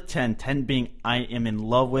 0 to 10, 10 being I am in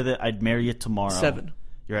love with it, I'd marry it tomorrow. 7.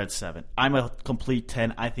 You're at 7. I'm a complete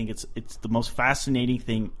 10. I think it's the most fascinating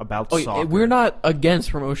thing about soccer. We're not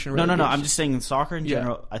against promotion relegation. No. I'm just saying in soccer in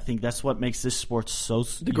general, I think that's what makes this sport so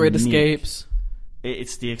The Great unique. Escapes.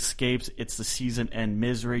 It's the escapes. It's the season end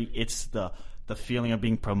misery. It's the feeling of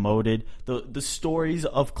being promoted. The stories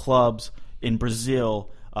of clubs in Brazil.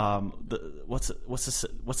 What's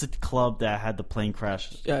the club that had the plane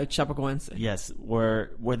crash? Chapecoense. Yes,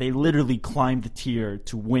 where they literally climbed the tier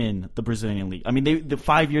to win the Brazilian league. I mean, the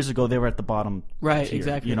 5 years ago they were at the bottom. Right, tier,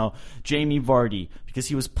 exactly. You know, Jamie Vardy, because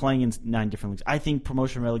he was playing in 9 different leagues. I think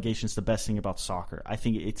promotion relegation is the best thing about soccer. I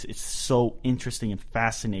think it's so interesting and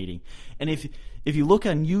fascinating. And if you look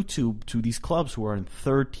on YouTube to these clubs who are in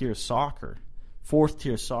 3rd tier soccer, 4th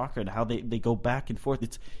tier soccer, and how they go back and forth,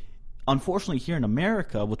 it's unfortunately here in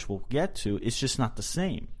America, which we'll get to, it's just not the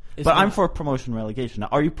same. But I'm for promotion relegation. Now,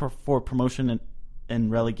 are you for promotion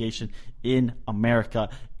and relegation in America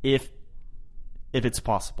if it's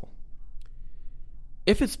possible?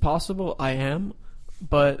 If it's possible, I am.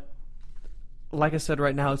 But like I said,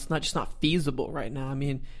 right now, it's not feasible right now. I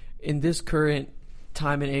mean, in this current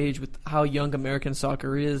time and age with how young American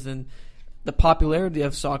soccer is and the popularity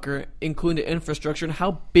of soccer, including the infrastructure and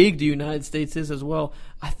how big the United States is as well,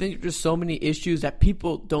 I think there's so many issues that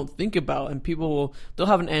people don't think about, and they'll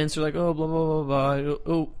have an answer like, oh, blah, blah, blah, blah,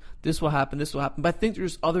 oh, this will happen. But I think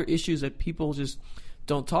there's other issues that people just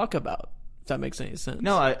don't talk about, if that makes any sense.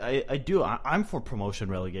 No, I do. I'm for promotion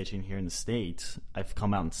relegation here in the States. I've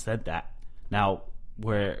come out and said that. Now,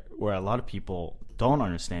 where a lot of people don't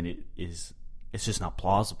understand it is it's just not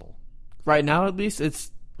plausible. Right now, at least,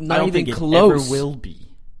 it's not even close. It ever will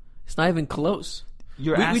be. It's not even close.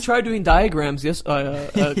 We tried doing diagrams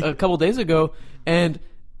a couple days ago, and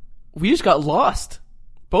we just got lost,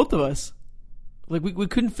 both of us. Like we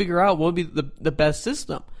couldn't figure out what would be the best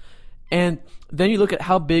system. And then you look at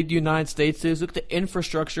how big the United States is. Look at the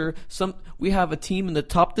infrastructure. We have a team in the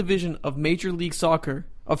top division of Major League Soccer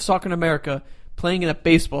in America playing in a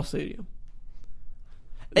baseball stadium.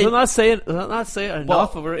 Does that not say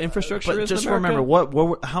enough of our infrastructure but is just in America?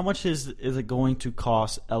 remember, how much is it going to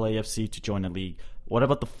cost LAFC to join the league? What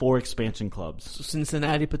about the 4 expansion clubs?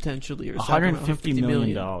 Cincinnati potentially, or $150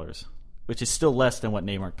 million, which is still less than what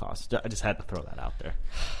Neymar costs. I just had to throw that out there.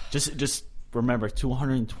 Just remember,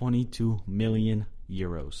 222 million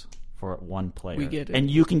euros for one player. We get it. And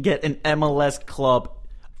you can get an MLS club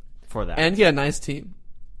for that. And get a nice team.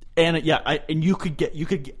 And you could get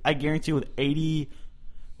I guarantee with 80,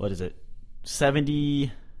 what is it?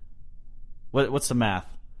 70, what's the math?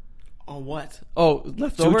 On what? Oh,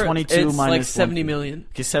 leftover? 222 it's minus like 70 million.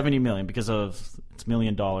 Okay, 70 million because of it's $1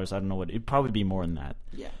 million. I don't know what it'd probably be more than that.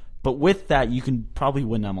 Yeah. But with that, you can probably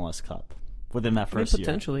win MLS Cup within that first year.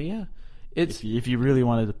 Potentially, yeah. If you really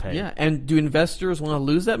wanted to pay. Yeah, and do investors want to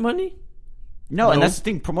lose that money? No, and that's the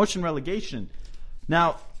thing. Promotion relegation.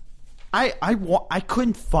 Now, I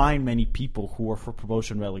couldn't find many people who are for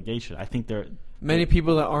promotion relegation. I think many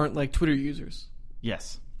people that aren't like Twitter users.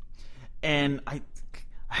 Yes, and I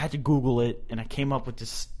had to Google it, and I came up with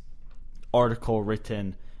this article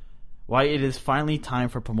written, "Why it is finally time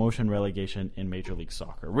for promotion relegation in Major League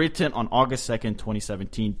Soccer," written on August 2nd,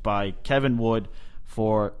 2017 by Kevin Wood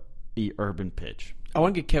for the Urban Pitch. I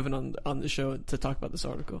want to get Kevin on the show to talk about this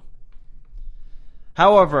article.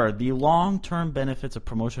 However, the long-term benefits of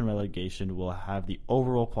promotion relegation will have the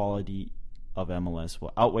overall quality of MLS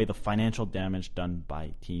will outweigh the financial damage done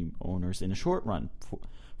by team owners in the short run.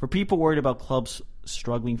 For people worried about clubs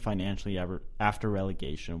struggling financially after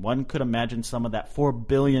relegation, one could imagine some of that $4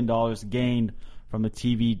 billion gained from the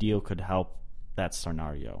TV deal could help that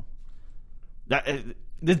scenario.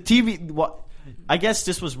 The TV, I guess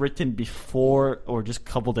this was written before or just a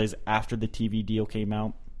couple days after the TV deal came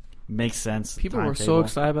out. Makes sense. People were so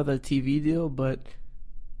excited about the TV deal, but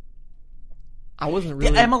I wasn't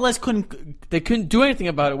really. The MLS couldn't. They couldn't do anything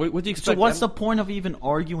about it. What do you expect? So what's the point of even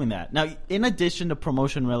arguing that? Now, in addition to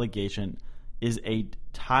promotion relegation, is a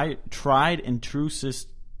tried and true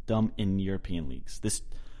system in European leagues.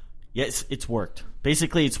 Yes, it's worked.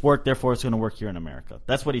 Basically, it's worked. Therefore, it's going to work here in America.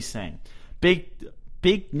 That's what he's saying.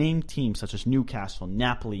 Big name teams such as Newcastle,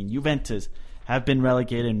 Napoli, and Juventus have been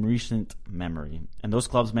relegated in recent memory, and those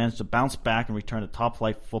clubs managed to bounce back and return to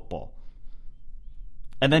top-flight football.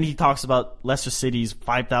 And then he talks about Leicester City's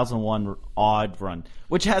 5,001 odd run,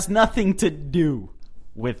 which has nothing to do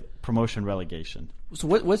with promotion relegation. So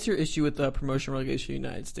what's your issue with the promotion relegation in the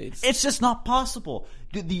United States? It's just not possible.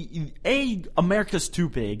 America's too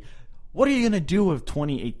big. What are you going to do with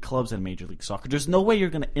 28 clubs in Major League Soccer? There's no way you're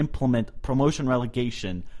going to implement promotion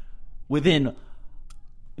relegation in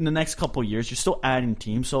the next couple of years. You're still adding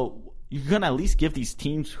teams, so you're going to at least give these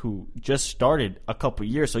teams who just started a couple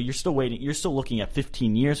of years. So you're still waiting. You're still looking at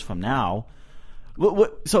 15 years from now.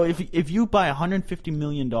 So if you buy $150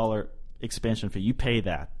 million expansion fee, you pay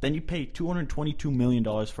that. Then you pay $222 million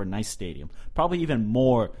for a nice stadium. Probably even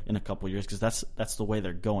more in a couple of years because that's the way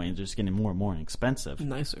they're going. They're just getting more and more expensive.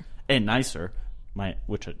 Nicer.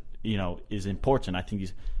 Which is important. I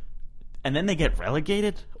think and then they get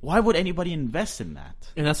relegated. Why would anybody invest in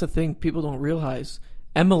that? And that's the thing people don't realize.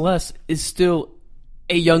 MLS is still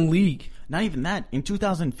a young league. Not even that. In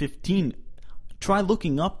 2015, try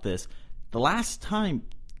looking up this. The last time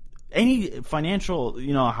any financial,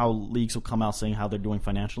 how leagues will come out saying how they're doing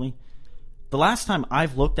financially. The last time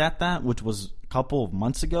I've looked at that, which was a couple of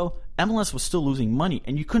months ago, MLS was still losing money,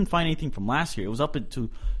 and you couldn't find anything from last year. It was up into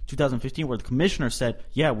 2015 where the commissioner said,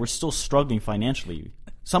 yeah, we're still struggling financially.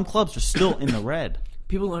 Some clubs are still in the red.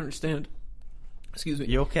 People don't understand. Excuse me.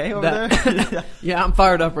 You okay over there? Yeah, I'm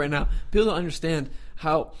fired up right now. People don't understand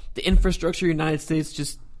how the infrastructure in the United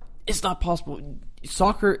States it's not possible.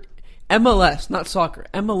 Soccer, MLS, not soccer.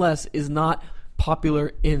 MLS is not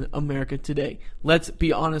popular in America today. Let's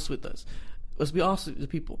be honest with us. Let's be honest with the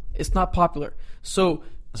people. It's not popular. So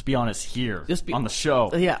let's be honest here on the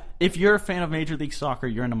show. Yeah. If you're a fan of Major League Soccer,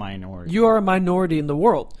 you're in a minority. You are a minority in the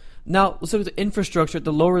world. Now, let's look at the infrastructure at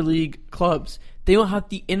the lower league clubs. They don't have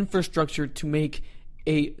the infrastructure to make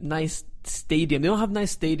a nice stadium. They don't have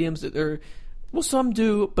nice stadiums. Some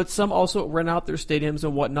do, but some also rent out their stadiums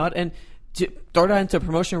and whatnot. And to start out into a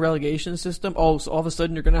promotion relegation system, so all of a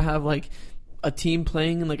sudden you're going to have like a team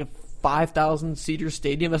playing in like a 5,000-seater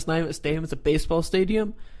stadium. That's not even a stadium. It's a baseball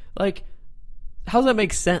stadium. Like, how does that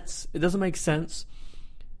make sense? It doesn't make sense.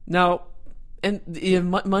 Now, and the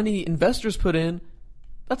money investors put in,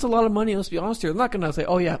 that's a lot of money. Let's be honest here. I'm not going to say,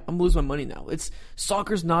 oh yeah, I'm losing my money now.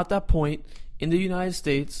 Soccer's not that point in the United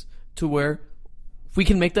States to where we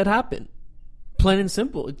can make that happen. Plain and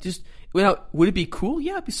simple. Would it be cool?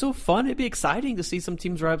 Yeah, it'd be so fun. It'd be exciting to see some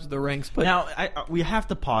teams rise to the ranks. But now we have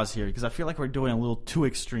to pause here because I feel like we're doing a little too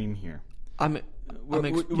extreme here. Where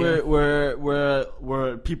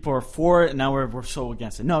people are for it and now we're so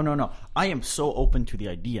against it. No. I am so open to the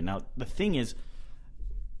idea. Now the thing is,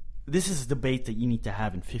 this is a debate that you need to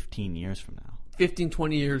have in 15 years from now. 15,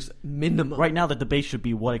 20 years minimum. Right now, the debate should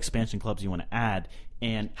be what expansion clubs you want to add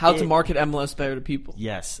and how to market MLS better to people.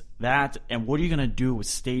 Yes, that. And what are you going to do with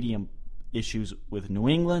stadium issues with New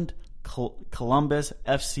England, Columbus,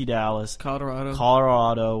 FC Dallas,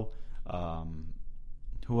 Colorado.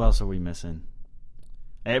 Who else are we missing?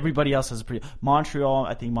 Everybody else has a pretty Montreal.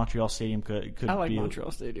 I think Montreal Stadium could. I like be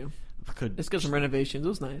Montreal Stadium. It's got some renovations. It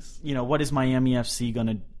was nice. What is Miami FC going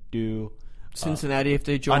to do? Cincinnati if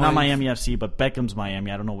they join. Not Miami FC, but Beckham's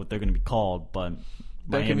Miami. I don't know what they're going to be called, but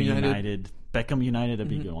Miami United. Beckham United, that'd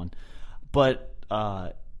be a good one. But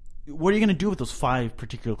what are you going to do with those 5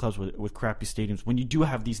 particular clubs with crappy stadiums when you do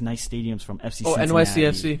have these nice stadiums from FC Cincinnati?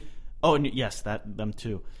 NYCFC. Oh, yes, them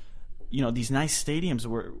too. These nice stadiums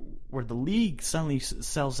where the league suddenly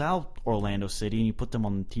sells out Orlando City and you put them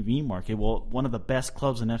on the TV market. Well, one of the best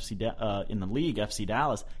clubs in in the league, FC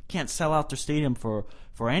Dallas, can't sell out their stadium for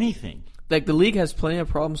anything. Like, the league has plenty of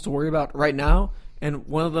problems to worry about right now, and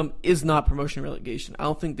one of them is not promotion relegation. I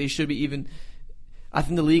don't think they should be even. I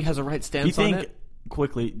think the league has a right stance on it.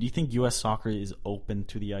 Quickly, do you think U.S. soccer is open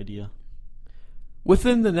to the idea?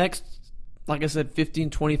 Within the next, like I said,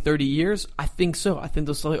 15, 20, 30 years, I think so. I think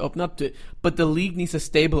they'll slowly open up to it. But the league needs to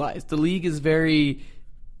stabilize. The league is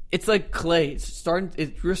it's like clay.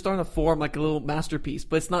 We're starting to form like a little masterpiece,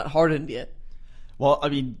 but it's not hardened yet. Well, I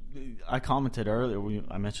mean, I commented earlier.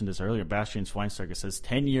 I mentioned this earlier. Bastian Schweinsteiger says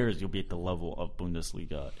 10 years you'll be at the level of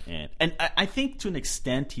Bundesliga, and I think to an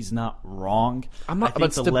extent he's not wrong.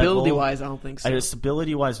 But stability wise, I don't think so.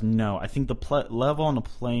 Stability wise, no. I think the level on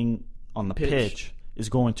the pitch is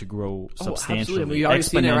going to grow substantially. Absolutely. I mean, you're already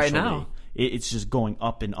seeing it right now. It's just going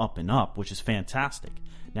up and up and up, which is fantastic.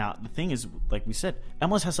 Now, the thing is, like we said,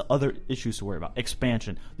 MLS has other issues to worry about.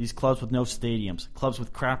 Expansion, these clubs with no stadiums, clubs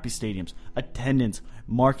with crappy stadiums, attendance,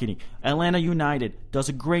 marketing. Atlanta United does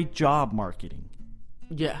a great job marketing.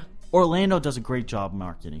 Yeah. Orlando does a great job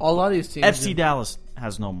marketing. A lot of these teams. FC Dallas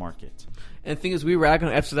has no market. And the thing is, we rag on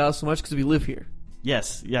FC Dallas so much because we live here.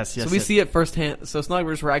 Yes. So we see it firsthand. So it's not like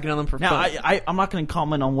we're just ragging on them for now, fun. I'm not going to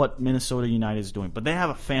comment on what Minnesota United is doing, but they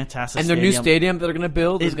have a fantastic and their new stadium that they're going to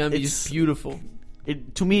build is going to be just beautiful.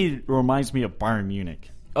 To me, it reminds me of Bayern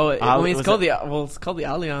Munich. Oh, it's called the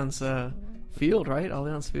Allianz Field, right?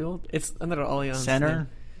 Allianz Field. It's another Allianz Center.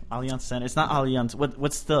 Allianz Center. It's not Allianz.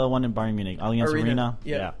 What's the one in Bayern Munich? Allianz Arena.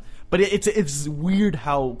 Yeah. But it's weird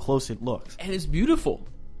how close it looks. And it's beautiful.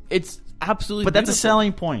 It's absolutely. But that's a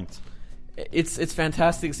selling point. It's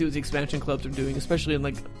fantastic to see what the expansion clubs are doing, especially in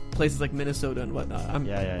like places like Minnesota and whatnot. I'm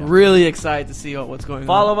really excited to see what's going on.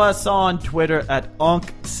 Follow us on Twitter at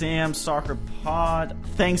UncSamSoccerPod.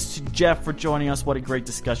 Thanks to Jeff for joining us. What a great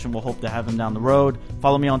discussion. We'll hope to have him down the road.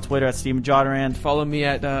 Follow me on Twitter at Steven Jodarand. Follow me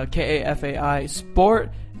at KAFAI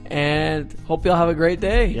Sport. And hope y'all have a great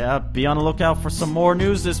day. Yeah, be on the lookout for some more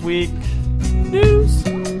news this week. News.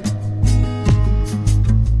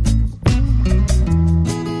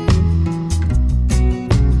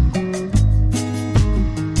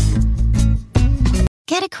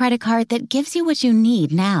 Get a credit card that gives you what you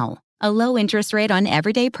need now. A low interest rate on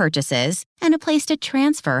everyday purchases and a place to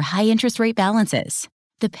transfer high interest rate balances.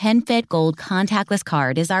 The PenFed Gold Contactless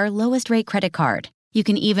Card is our lowest rate credit card. You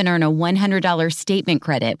can even earn a $100 statement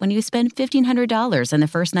credit when you spend $1,500 in the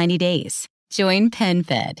first 90 days. Join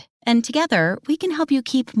PenFed, and together we can help you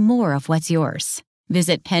keep more of what's yours.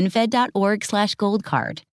 Visit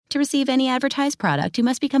PenFed.org/goldcard. To receive any advertised product, you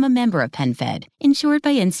must become a member of PenFed, insured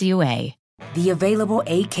by NCUA. The available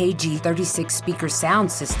AKG 36 speaker sound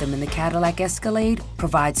system in the Cadillac Escalade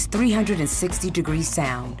provides 360-degree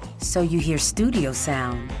sound, so you hear studio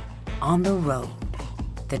sound on the road.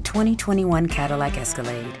 The 2021 Cadillac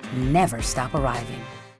Escalade. Never stop arriving.